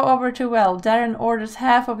doesn't go over too well. Darren orders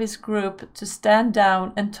half of his group to stand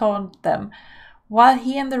down and taunt them, while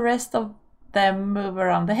he and the rest of them move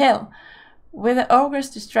around the hill. With the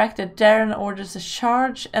ogres distracted, Darren orders a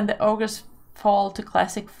charge and the ogres fall to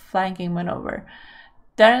classic flanking maneuver.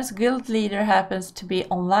 Darren's guild leader happens to be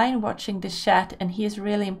online watching the chat and he is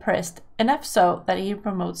really impressed, enough so that he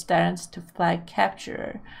promotes Darren to flag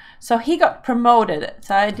capturer. So he got promoted,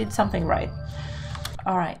 so I did something right.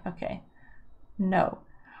 Alright, okay. No.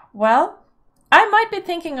 Well, I might be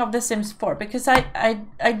thinking of The Sims 4, because I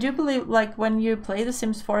do believe, like, when you play The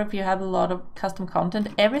Sims 4, if you have a lot of custom content,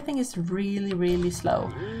 everything is really, really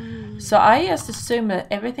slow. So I just assume that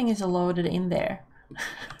everything is loaded in there.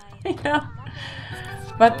 You know?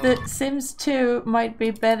 But The Sims 2 might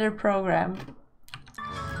be better programmed.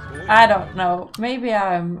 I don't know. Maybe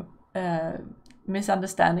I'm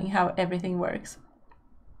misunderstanding how everything works.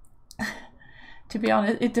 To be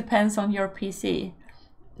honest, it depends on your PC.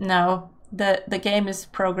 No, the game is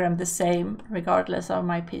programmed the same regardless of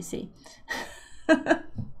my PC.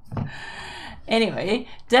 Anyway,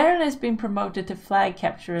 Darren has been promoted to flag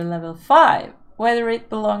capturer level 5. Whether it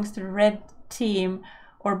belongs to the red team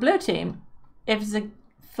or blue team, if it's a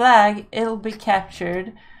flag, it'll be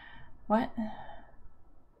captured. What?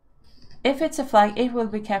 If it's a flag, it will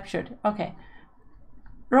be captured. Okay.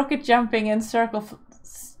 Rocket jumping and circle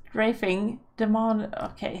strafing. Demand.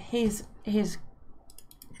 Okay, he's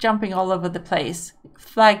jumping all over the place.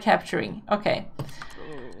 Flag capturing. Okay.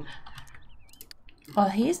 Well,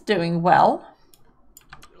 he's doing well.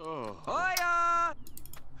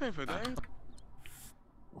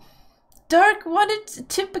 Dirk wanted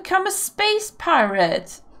to become a space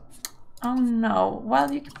pirate. Oh no.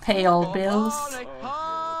 Well, you can pay all bills.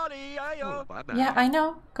 Yeah, I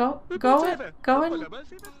know. Go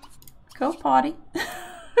party.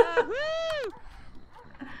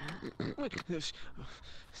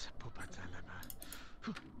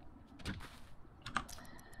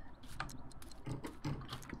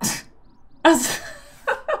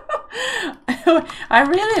 I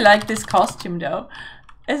really like this costume though.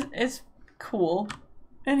 It's cool.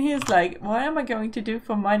 And he's like, what am I going to do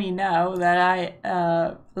for money now that I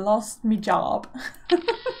lost my job?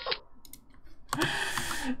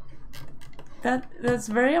 That's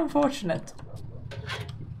very unfortunate.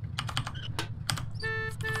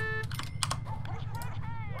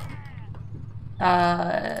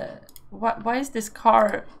 Why is this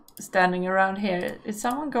car standing around here? Is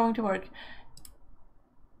someone going to work?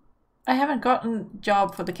 I haven't gotten a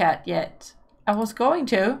job for the cat yet. I was going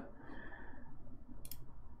to,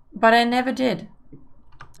 but I never did.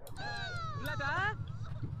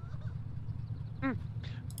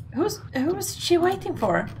 Who's she waiting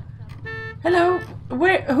for? Hello?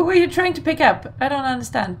 Who are you trying to pick up? I don't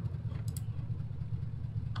understand.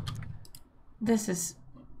 This is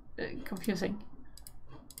confusing.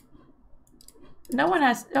 No one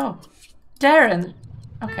has... Oh, Darren.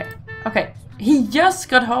 Okay, okay. He just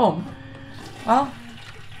got home. Well.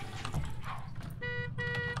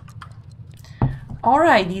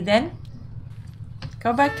 Alrighty then.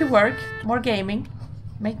 Go back to work. More gaming.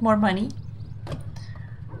 Make more money.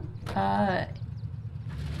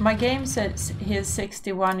 My game says he's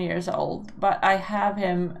 61 years old, but I have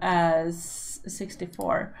him as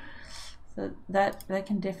 64. So that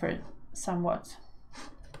can differ somewhat.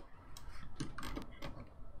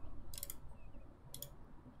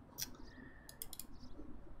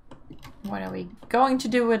 What are we going to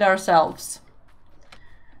do with ourselves?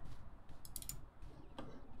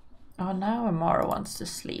 Oh, now Amara wants to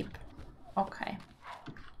sleep. Okay.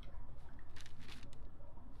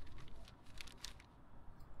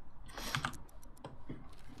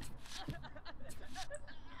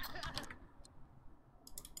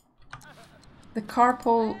 The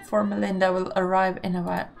carpool for Melinda will arrive in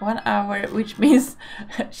about 1 hour, which means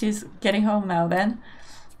she's getting home now then.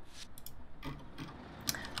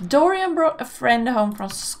 Dorian brought a friend home from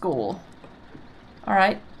school.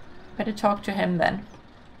 Alright, better talk to him then.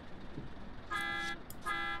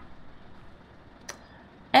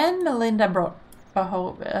 And Melinda brought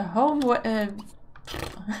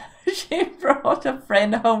she brought a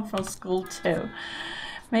friend home from school too.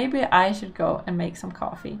 Maybe I should go and make some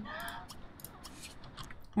coffee.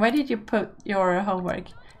 Where did you put your homework?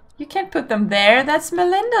 You can't put them there. That's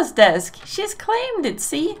Melinda's desk. She's claimed it,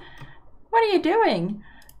 see? What are you doing?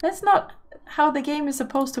 That's not how the game is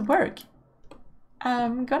supposed to work.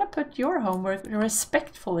 I'm gonna put your homework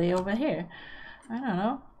respectfully over here. I don't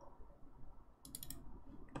know.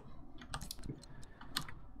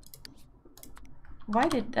 Why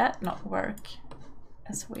did that not work?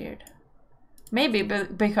 That's weird. Maybe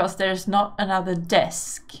because there's not another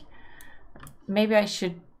desk. Maybe I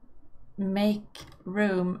should make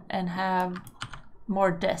room and have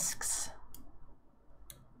more desks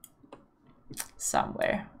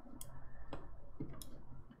somewhere.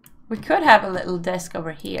 We could have a little desk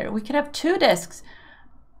over here. We could have 2 desks.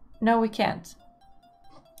 No, we can't.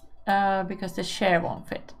 Because the chair won't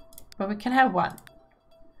fit. But we can have 1.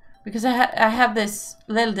 Because I have this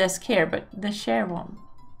little desk here, but the chair won't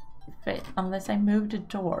fit unless I move the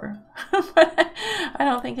door. But I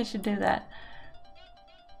don't think I should do that.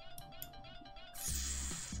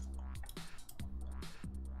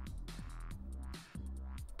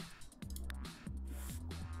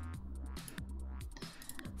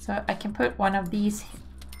 So I can put one of these.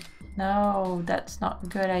 No, that's not a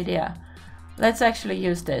good idea. Let's actually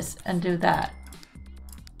use this and do that.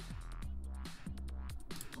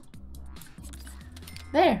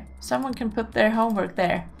 There, someone can put their homework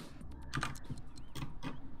there.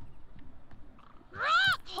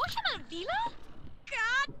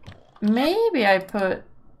 Maybe I put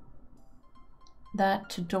that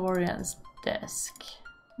to Dorian's desk.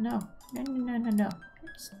 No.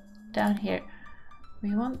 It's down here.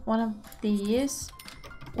 We want one of these.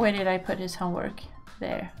 Where did I put his homework?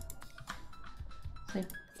 There. So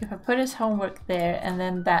if I put his homework there and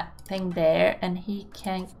then that thing there, and he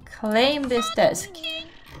can claim this desk.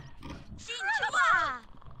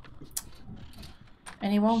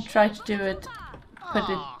 And he won't try to do it, put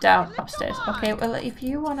it down upstairs. Okay, well, if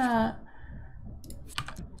you wanna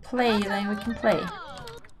play, then we can play.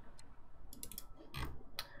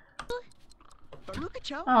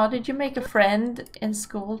 Oh, did you make a friend in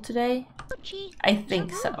school today? I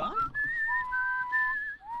think so.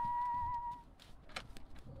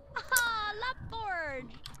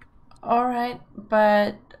 Alright,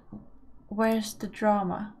 but where's the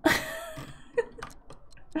drama?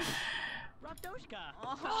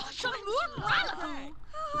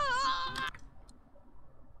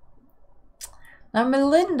 Now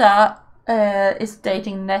Melinda is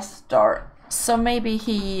dating Nestor, so maybe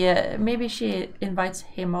maybe she invites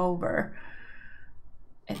him over.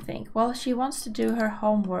 I think. Well, she wants to do her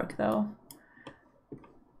homework though.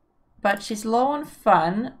 But she's low on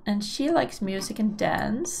fun and she likes music and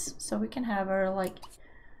dance, so we can have her like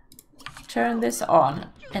turn this on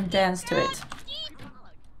and dance to it.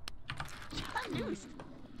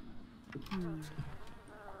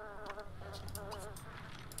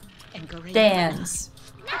 Dance.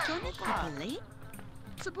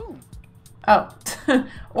 Oh,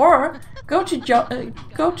 or go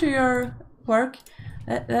to your work.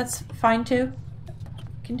 That's fine too.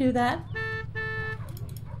 You can do that.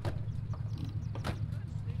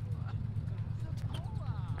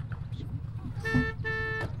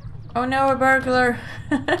 Oh no, a burglar!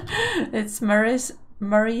 It's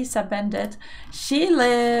Marisa Bendit. She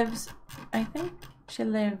lives. I think she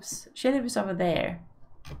lives over there.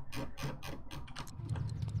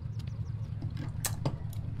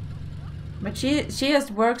 But she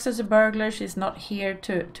just works as a burglar. She's not here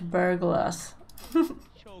to burgle us.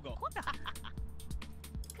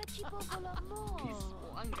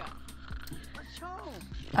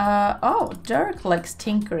 Oh, Dirk likes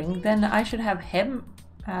tinkering. Then I should have him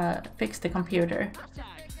fix the computer.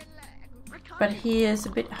 But he is a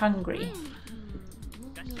bit hungry.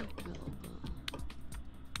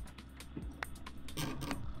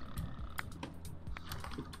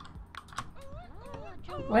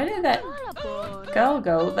 Where did that girl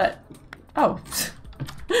go? That oh,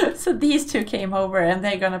 so these two came over and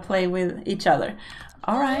they're gonna play with each other.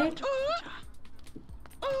 All right.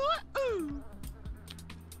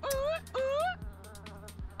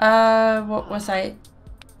 What was I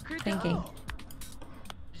thinking?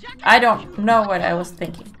 I don't know what I was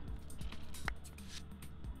thinking.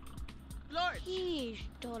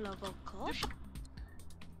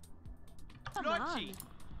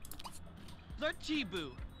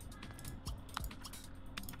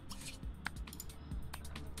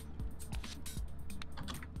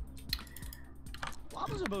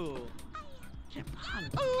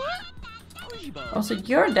 Also,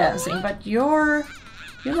 you're dancing, but you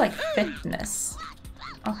like fitness.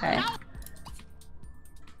 Okay.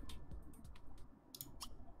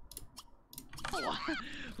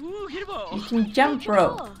 You can jump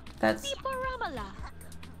rope. That's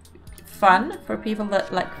fun for people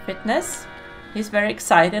that like fitness. He's very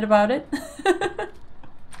excited about it.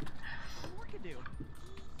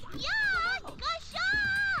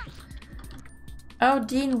 Oh,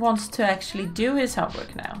 Dean wants to actually do his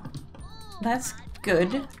homework now. That's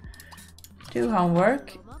good. Do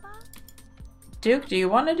homework. Duke, do you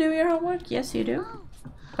want to do your homework? Yes, you do.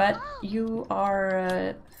 But you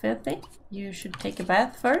are filthy. You should take a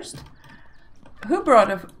bath first. Who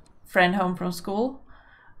brought a friend home from school?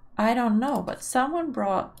 I don't know, but someone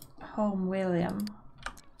brought home William.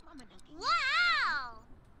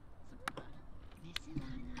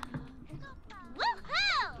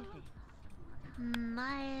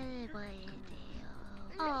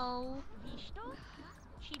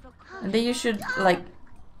 And then you should like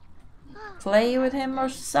play with him or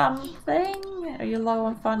something. Are you low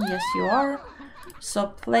on fun? Yes, you are. So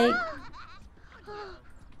play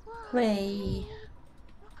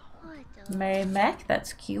Mary Mac.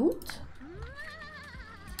 That's cute.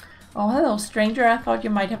 Oh, hello, stranger. I thought you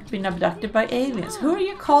might have been abducted by aliens. Who are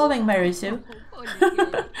you calling, Mary Sue?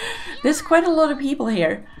 There's quite a lot of people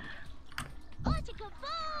here.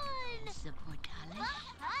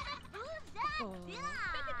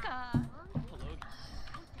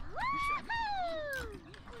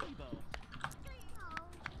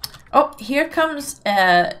 Oh, here comes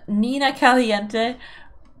Nina Caliente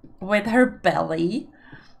with her belly.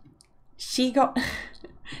 She got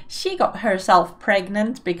herself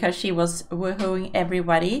pregnant because she was woohooing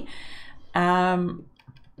everybody. And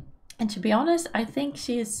to be honest, I think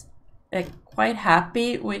she's quite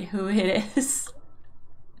happy with who it is.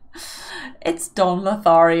 It's Don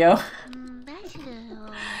Lothario.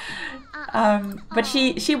 But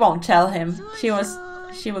she won't tell him. She was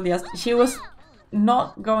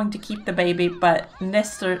not going to keep the baby, but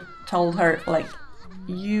Nestor told her, like,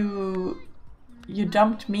 you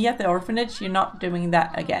dumped me at the orphanage, you're not doing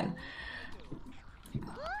that again.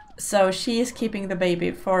 So she is keeping the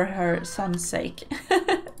baby for her son's sake.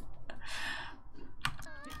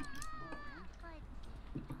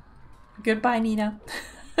 Goodbye, Nina.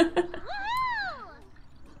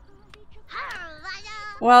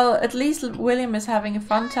 Well, at least William is having a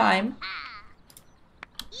fun time.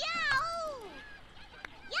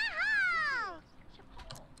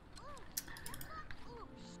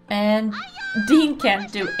 And Dean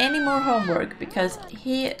can't do any more homework because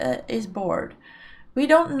he is bored. We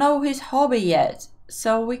don't know his hobby yet,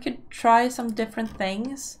 so we could try some different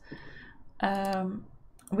things.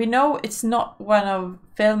 We know it's not one of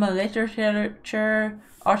film and literature,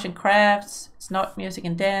 arts and crafts, it's not music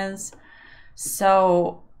and dance,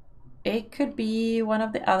 so it could be one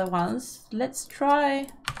of the other ones. Let's try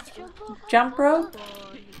jump rope.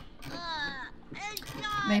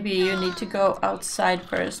 Maybe you need to go outside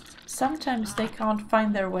first. Sometimes they can't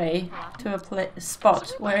find their way to a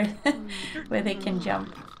spot where where they can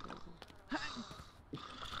jump.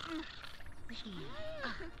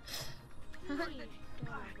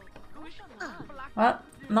 Well,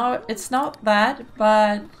 no, it's not that,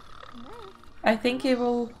 but I think he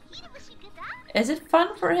will... Is it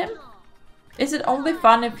fun for him? Is it only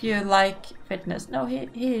fun if you like fitness? No, he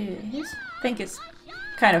think it's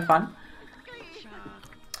kind of fun.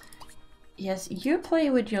 Yes, you play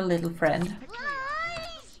with your little friend.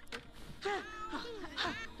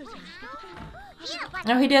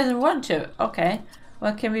 No, he doesn't want to. Okay.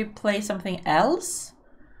 Well, can we play something else?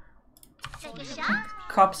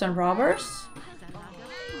 Cops and robbers?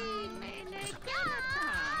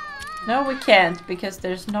 No, we can't, because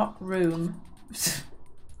there's not room.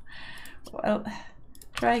 Well,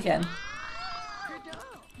 try again.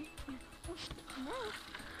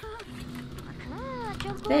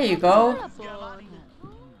 There you go.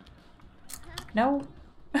 No.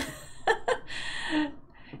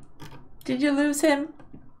 Did you lose him?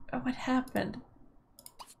 Oh, what happened?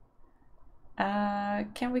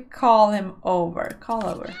 Can we call him over? Call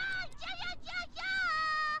over.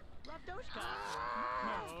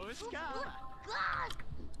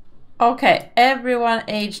 Okay, everyone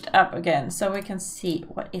aged up again, so we can see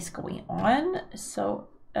what is going on. So,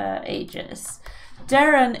 ages.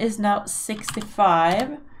 Darren is now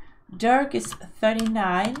 65. Dirk is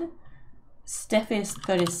 39. Steffi is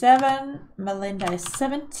 37. Melinda is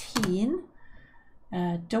 17.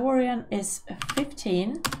 Dorian is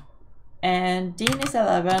 15. And Dean is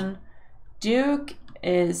 11. Duke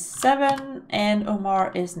is 7. And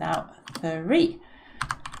Omar is now 3.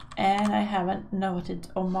 And I haven't noted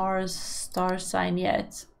Omar's star sign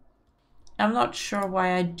yet. I'm not sure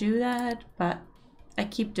why I do that, but I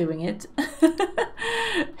keep doing it.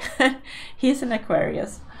 He's an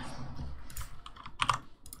Aquarius.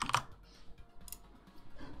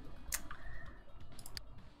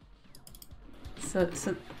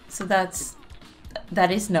 So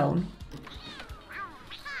that is known.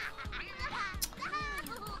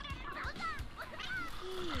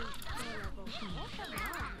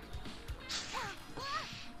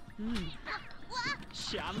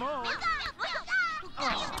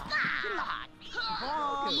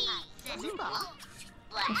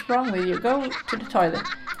 What's wrong with you? Go to the toilet.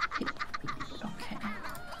 Okay.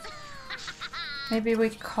 Maybe we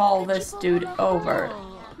call this dude over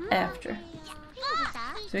after.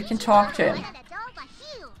 So we can talk to him.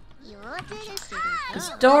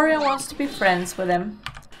 Because Dorian wants to be friends with him.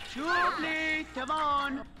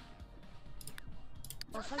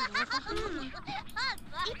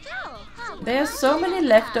 There are so many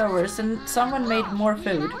leftovers and someone made more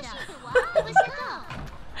food.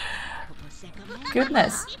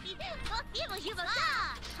 Goodness.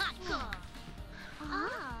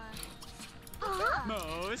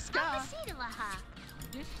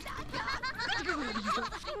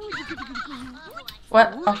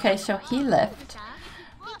 What? Okay, so he left.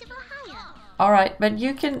 All right, but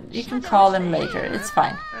you can call him later. It's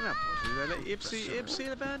fine.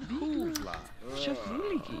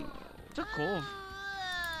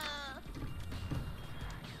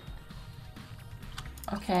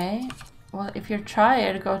 Okay. Well, if you're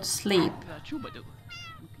tired, go to sleep.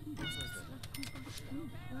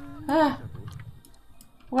 Ah.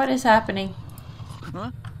 What is happening?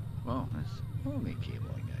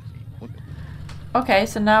 Okay,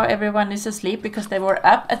 so now everyone is asleep because they were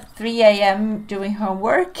up at 3 AM doing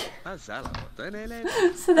homework.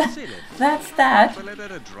 So that's that.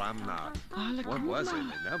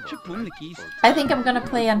 I think I'm gonna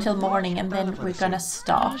play until morning and then we're gonna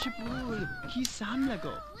stop.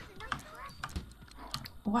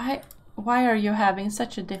 Why are you having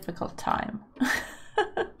such a difficult time?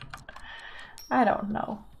 I don't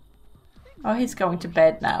know. Oh, he's going to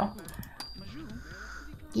bed now.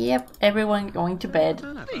 Yep, everyone going to bed.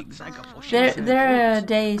 Their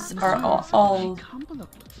days are all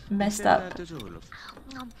messed up.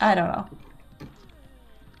 I don't know.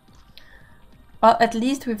 Well, at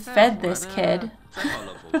least we fed this kid.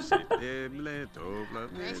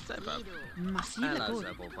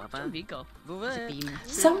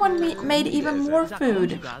 Someone made even more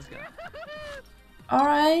food.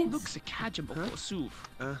 Alright.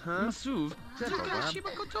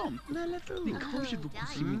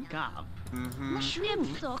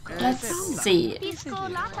 Let's see.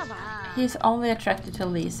 He's only attracted to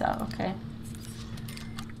Lisa, okay.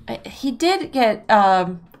 He did get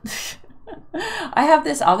I have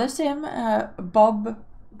this other sim, Bob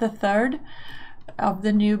the Third of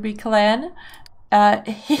the newbie clan.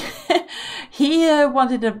 He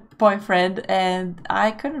wanted a boyfriend and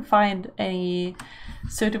I couldn't find any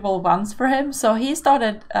suitable ones for him, so he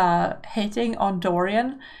started hitting on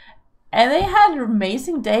Dorian and they had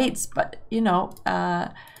amazing dates, but you know,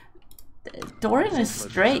 Dorian is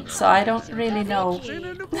straight, so I don't really know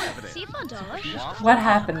what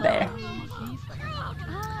happened there.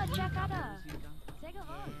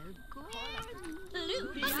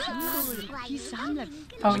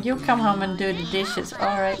 Oh, you come home and do the dishes.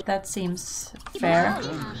 Alright, that seems fair.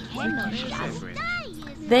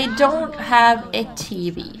 They don't have a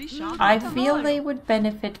TV. I feel they would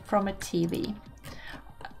benefit from a TV.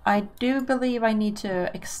 I do believe I need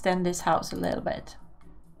to extend this house a little bit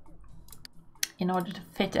in order to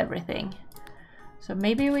fit everything. So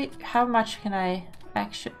maybe how much can I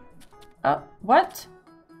actually... Oh, what?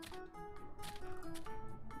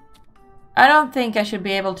 I don't think I should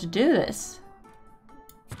be able to do this.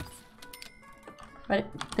 But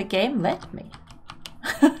the game let me.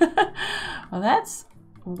 Well, that's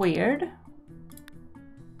weird.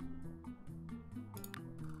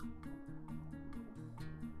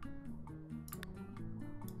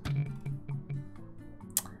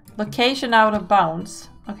 Location out of bounds.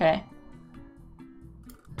 Okay.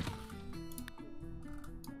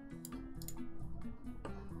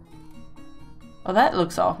 Oh, that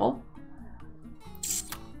looks awful.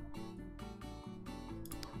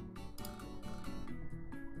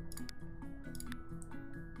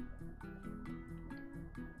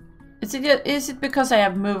 Is it because I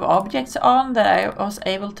have move objects on that I was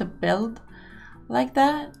able to build like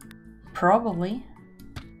that? Probably.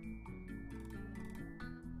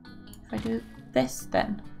 If I do this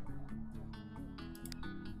then.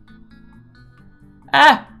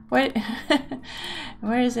 Ah! Wait.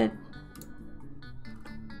 Where is it?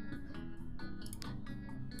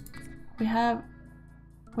 We have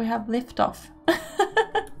liftoff.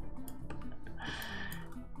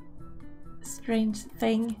 Strange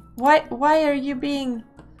thing. Why are you being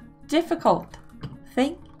difficult?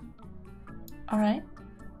 Thing? Alright.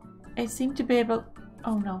 I seem to be able...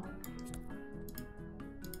 Oh no.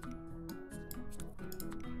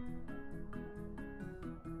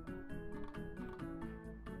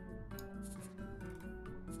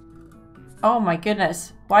 Oh my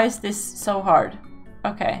goodness. Why is this so hard?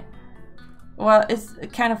 Okay. Well, it's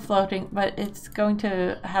kind of floating, but it's going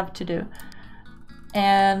to have to do.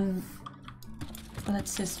 And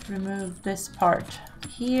let's just remove this part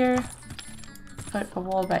here. Put a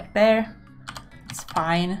wall back there. It's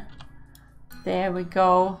fine. There we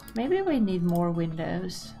go. Maybe we need more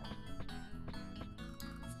windows.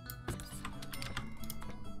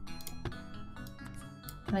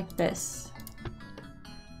 Like this.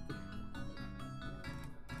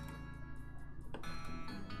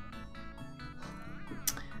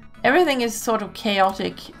 Everything is sort of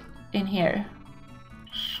chaotic in here.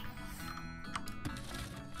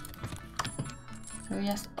 So we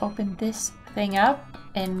just open this thing up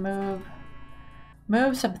and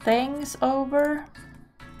move some things over.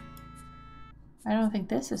 I don't think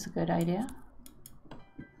this is a good idea.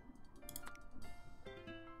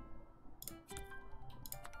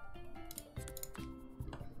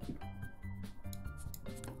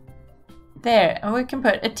 There, and we can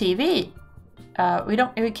put a TV.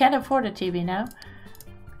 We can't afford a TV now,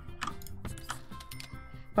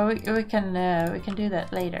 but we can do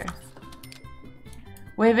that later.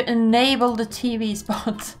 We've enabled the TV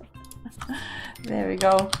spot. There we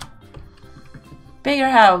go. Bigger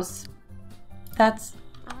house. That's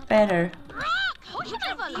better.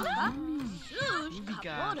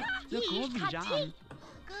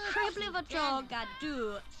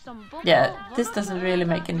 Yeah, this doesn't really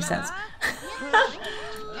make any sense.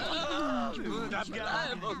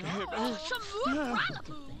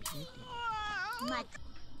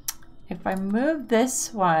 If I move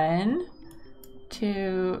this one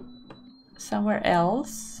to somewhere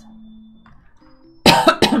else,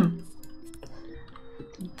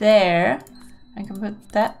 there, I can put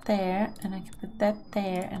that there, and I can put that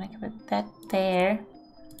there, and I can put that there.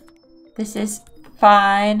 This is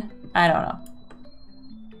fine. I don't know.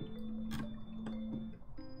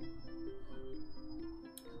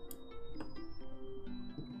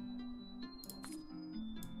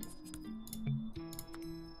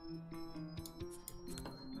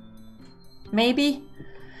 Maybe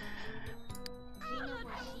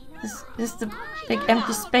this is the big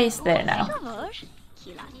empty space there now.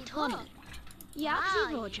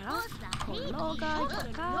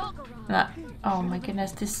 Oh my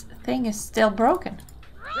goodness, this thing is still broken.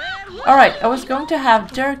 Alright, I was going to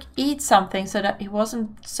have Dirk eat something so that he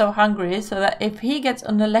wasn't so hungry, so that if he gets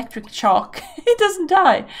an electric shock, he doesn't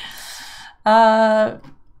die.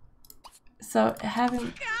 So have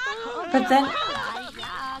him... But then...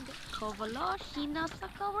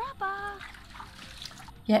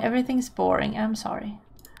 Yeah, everything's boring, I'm sorry.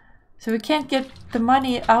 So we can't get the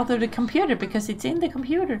money out of the computer because it's in the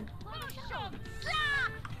computer.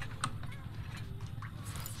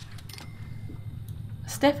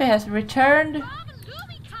 Steffi has returned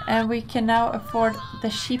and we can now afford the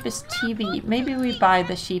cheapest TV. Maybe we buy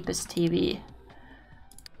the cheapest TV.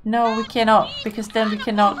 No, we cannot, because then we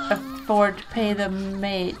cannot afford to pay the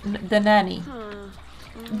maid, the nanny.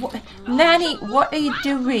 Nanny, what are you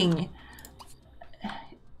doing?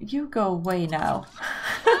 You go away now.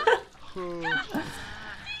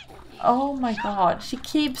 Oh my god, she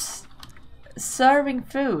keeps serving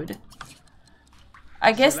food.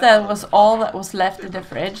 I guess that was all that was left in the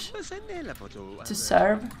fridge to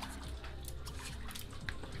serve.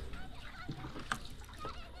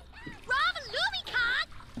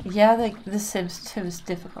 Yeah, the Sims 2 is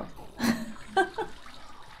difficult.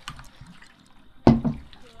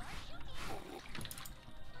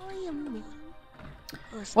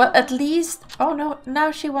 Well, at least... Oh no,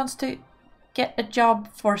 now she wants to get a job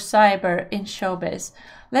for cyber in showbiz.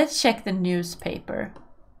 Let's check the newspaper.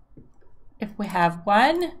 If we have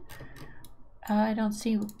one. I don't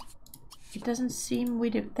see... It doesn't seem we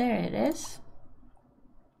do... There it is.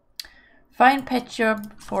 Find pet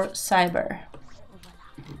job for cyber.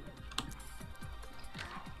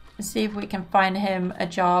 Let's see if we can find him a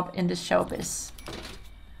job in the showbiz.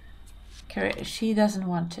 She doesn't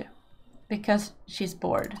want to. Because she's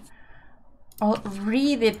bored. I'll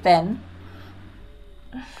read it then.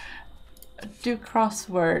 Do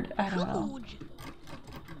crossword. I don't know.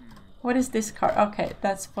 What is this card? Okay,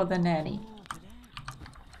 that's for the nanny.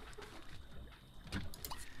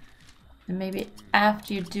 And maybe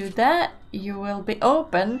after you do that, you will be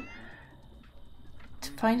open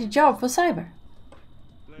to find a job for cyber.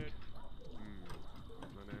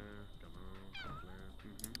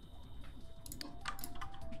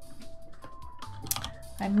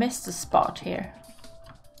 I missed a spot here.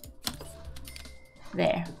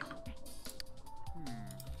 There.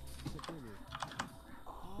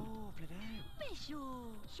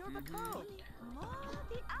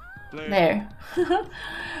 There.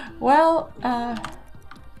 Well,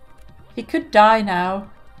 he could die now.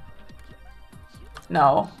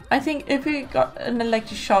 No, I think if he got an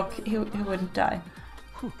electric shock, he wouldn't die.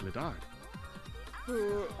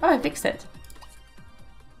 Oh, I fixed it.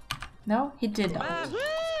 No, he did not.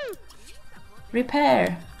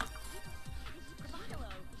 Repair.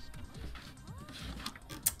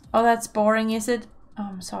 Oh, that's boring, is it? Oh,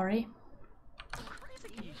 I'm sorry.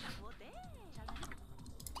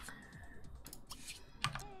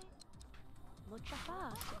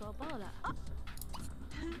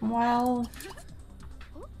 Well...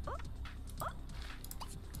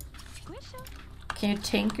 Can you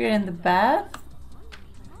tinker in the bath?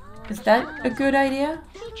 Is that a good idea?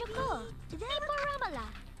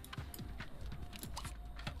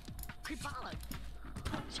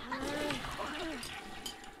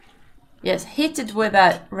 Yes, hit it with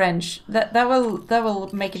that wrench. That will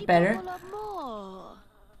make it better.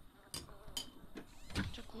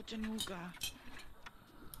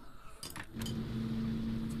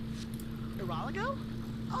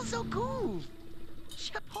 Also cool.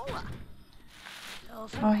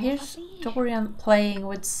 Oh, here's Dorian playing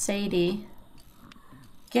with Sadie,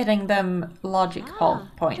 getting them logic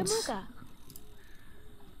points.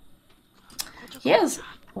 He has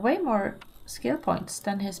way more skill points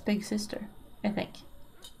than his big sister, I think.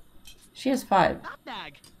 She has 5.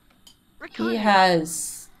 He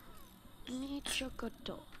has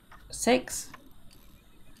 6.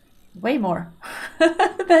 Way more.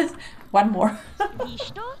 There's 1 more.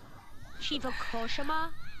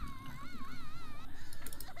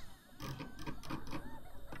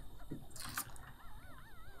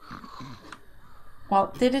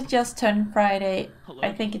 Well, did it just turn Friday?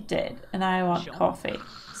 I think it did, and I want coffee.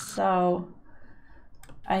 So,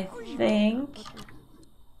 I think...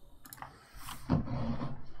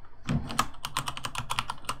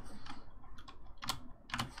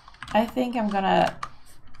 I'm gonna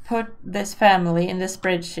put this family in the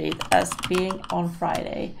spreadsheet as being on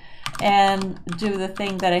Friday and do the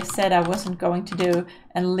thing that I said I wasn't going to do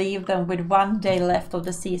and leave them with 1 day left of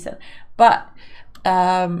the season. But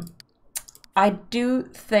I do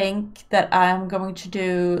think that I'm going to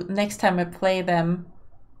do, next time I play them,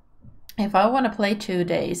 if I want to play 2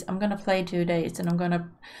 days, I'm going to play 2 days, and I'm going to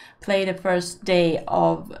play the first day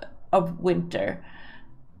of winter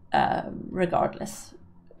regardless.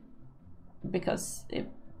 Because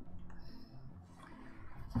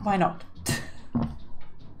why not?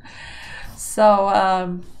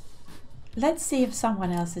 So let's see if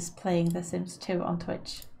someone else is playing The Sims 2 on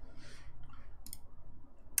Twitch.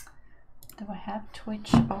 Do I have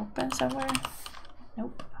Twitch open somewhere?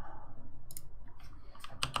 Nope.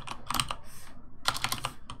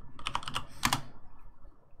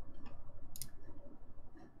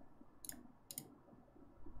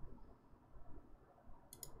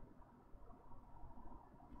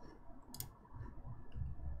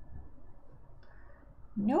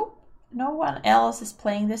 Nope, no one else is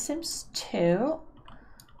playing The Sims 2.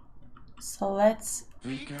 So let's...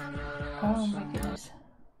 Oh my goodness.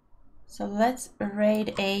 So let's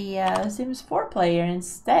raid a Sims 4 player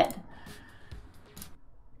instead.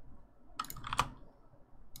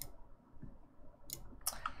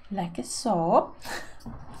 Like I saw.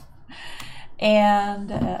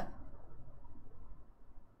 And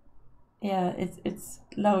yeah, it's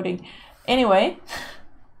loading. Anyway.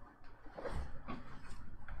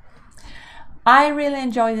 I really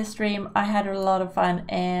enjoyed the stream. I had a lot of fun,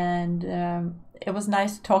 and it was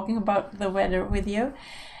nice talking about the weather with you.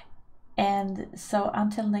 And so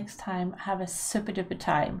until next time, have a super duper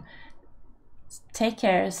time. Take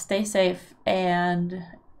care, stay safe, and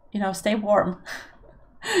stay warm.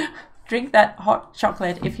 Drink that hot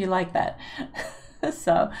chocolate if you like that.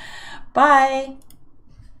 So, bye.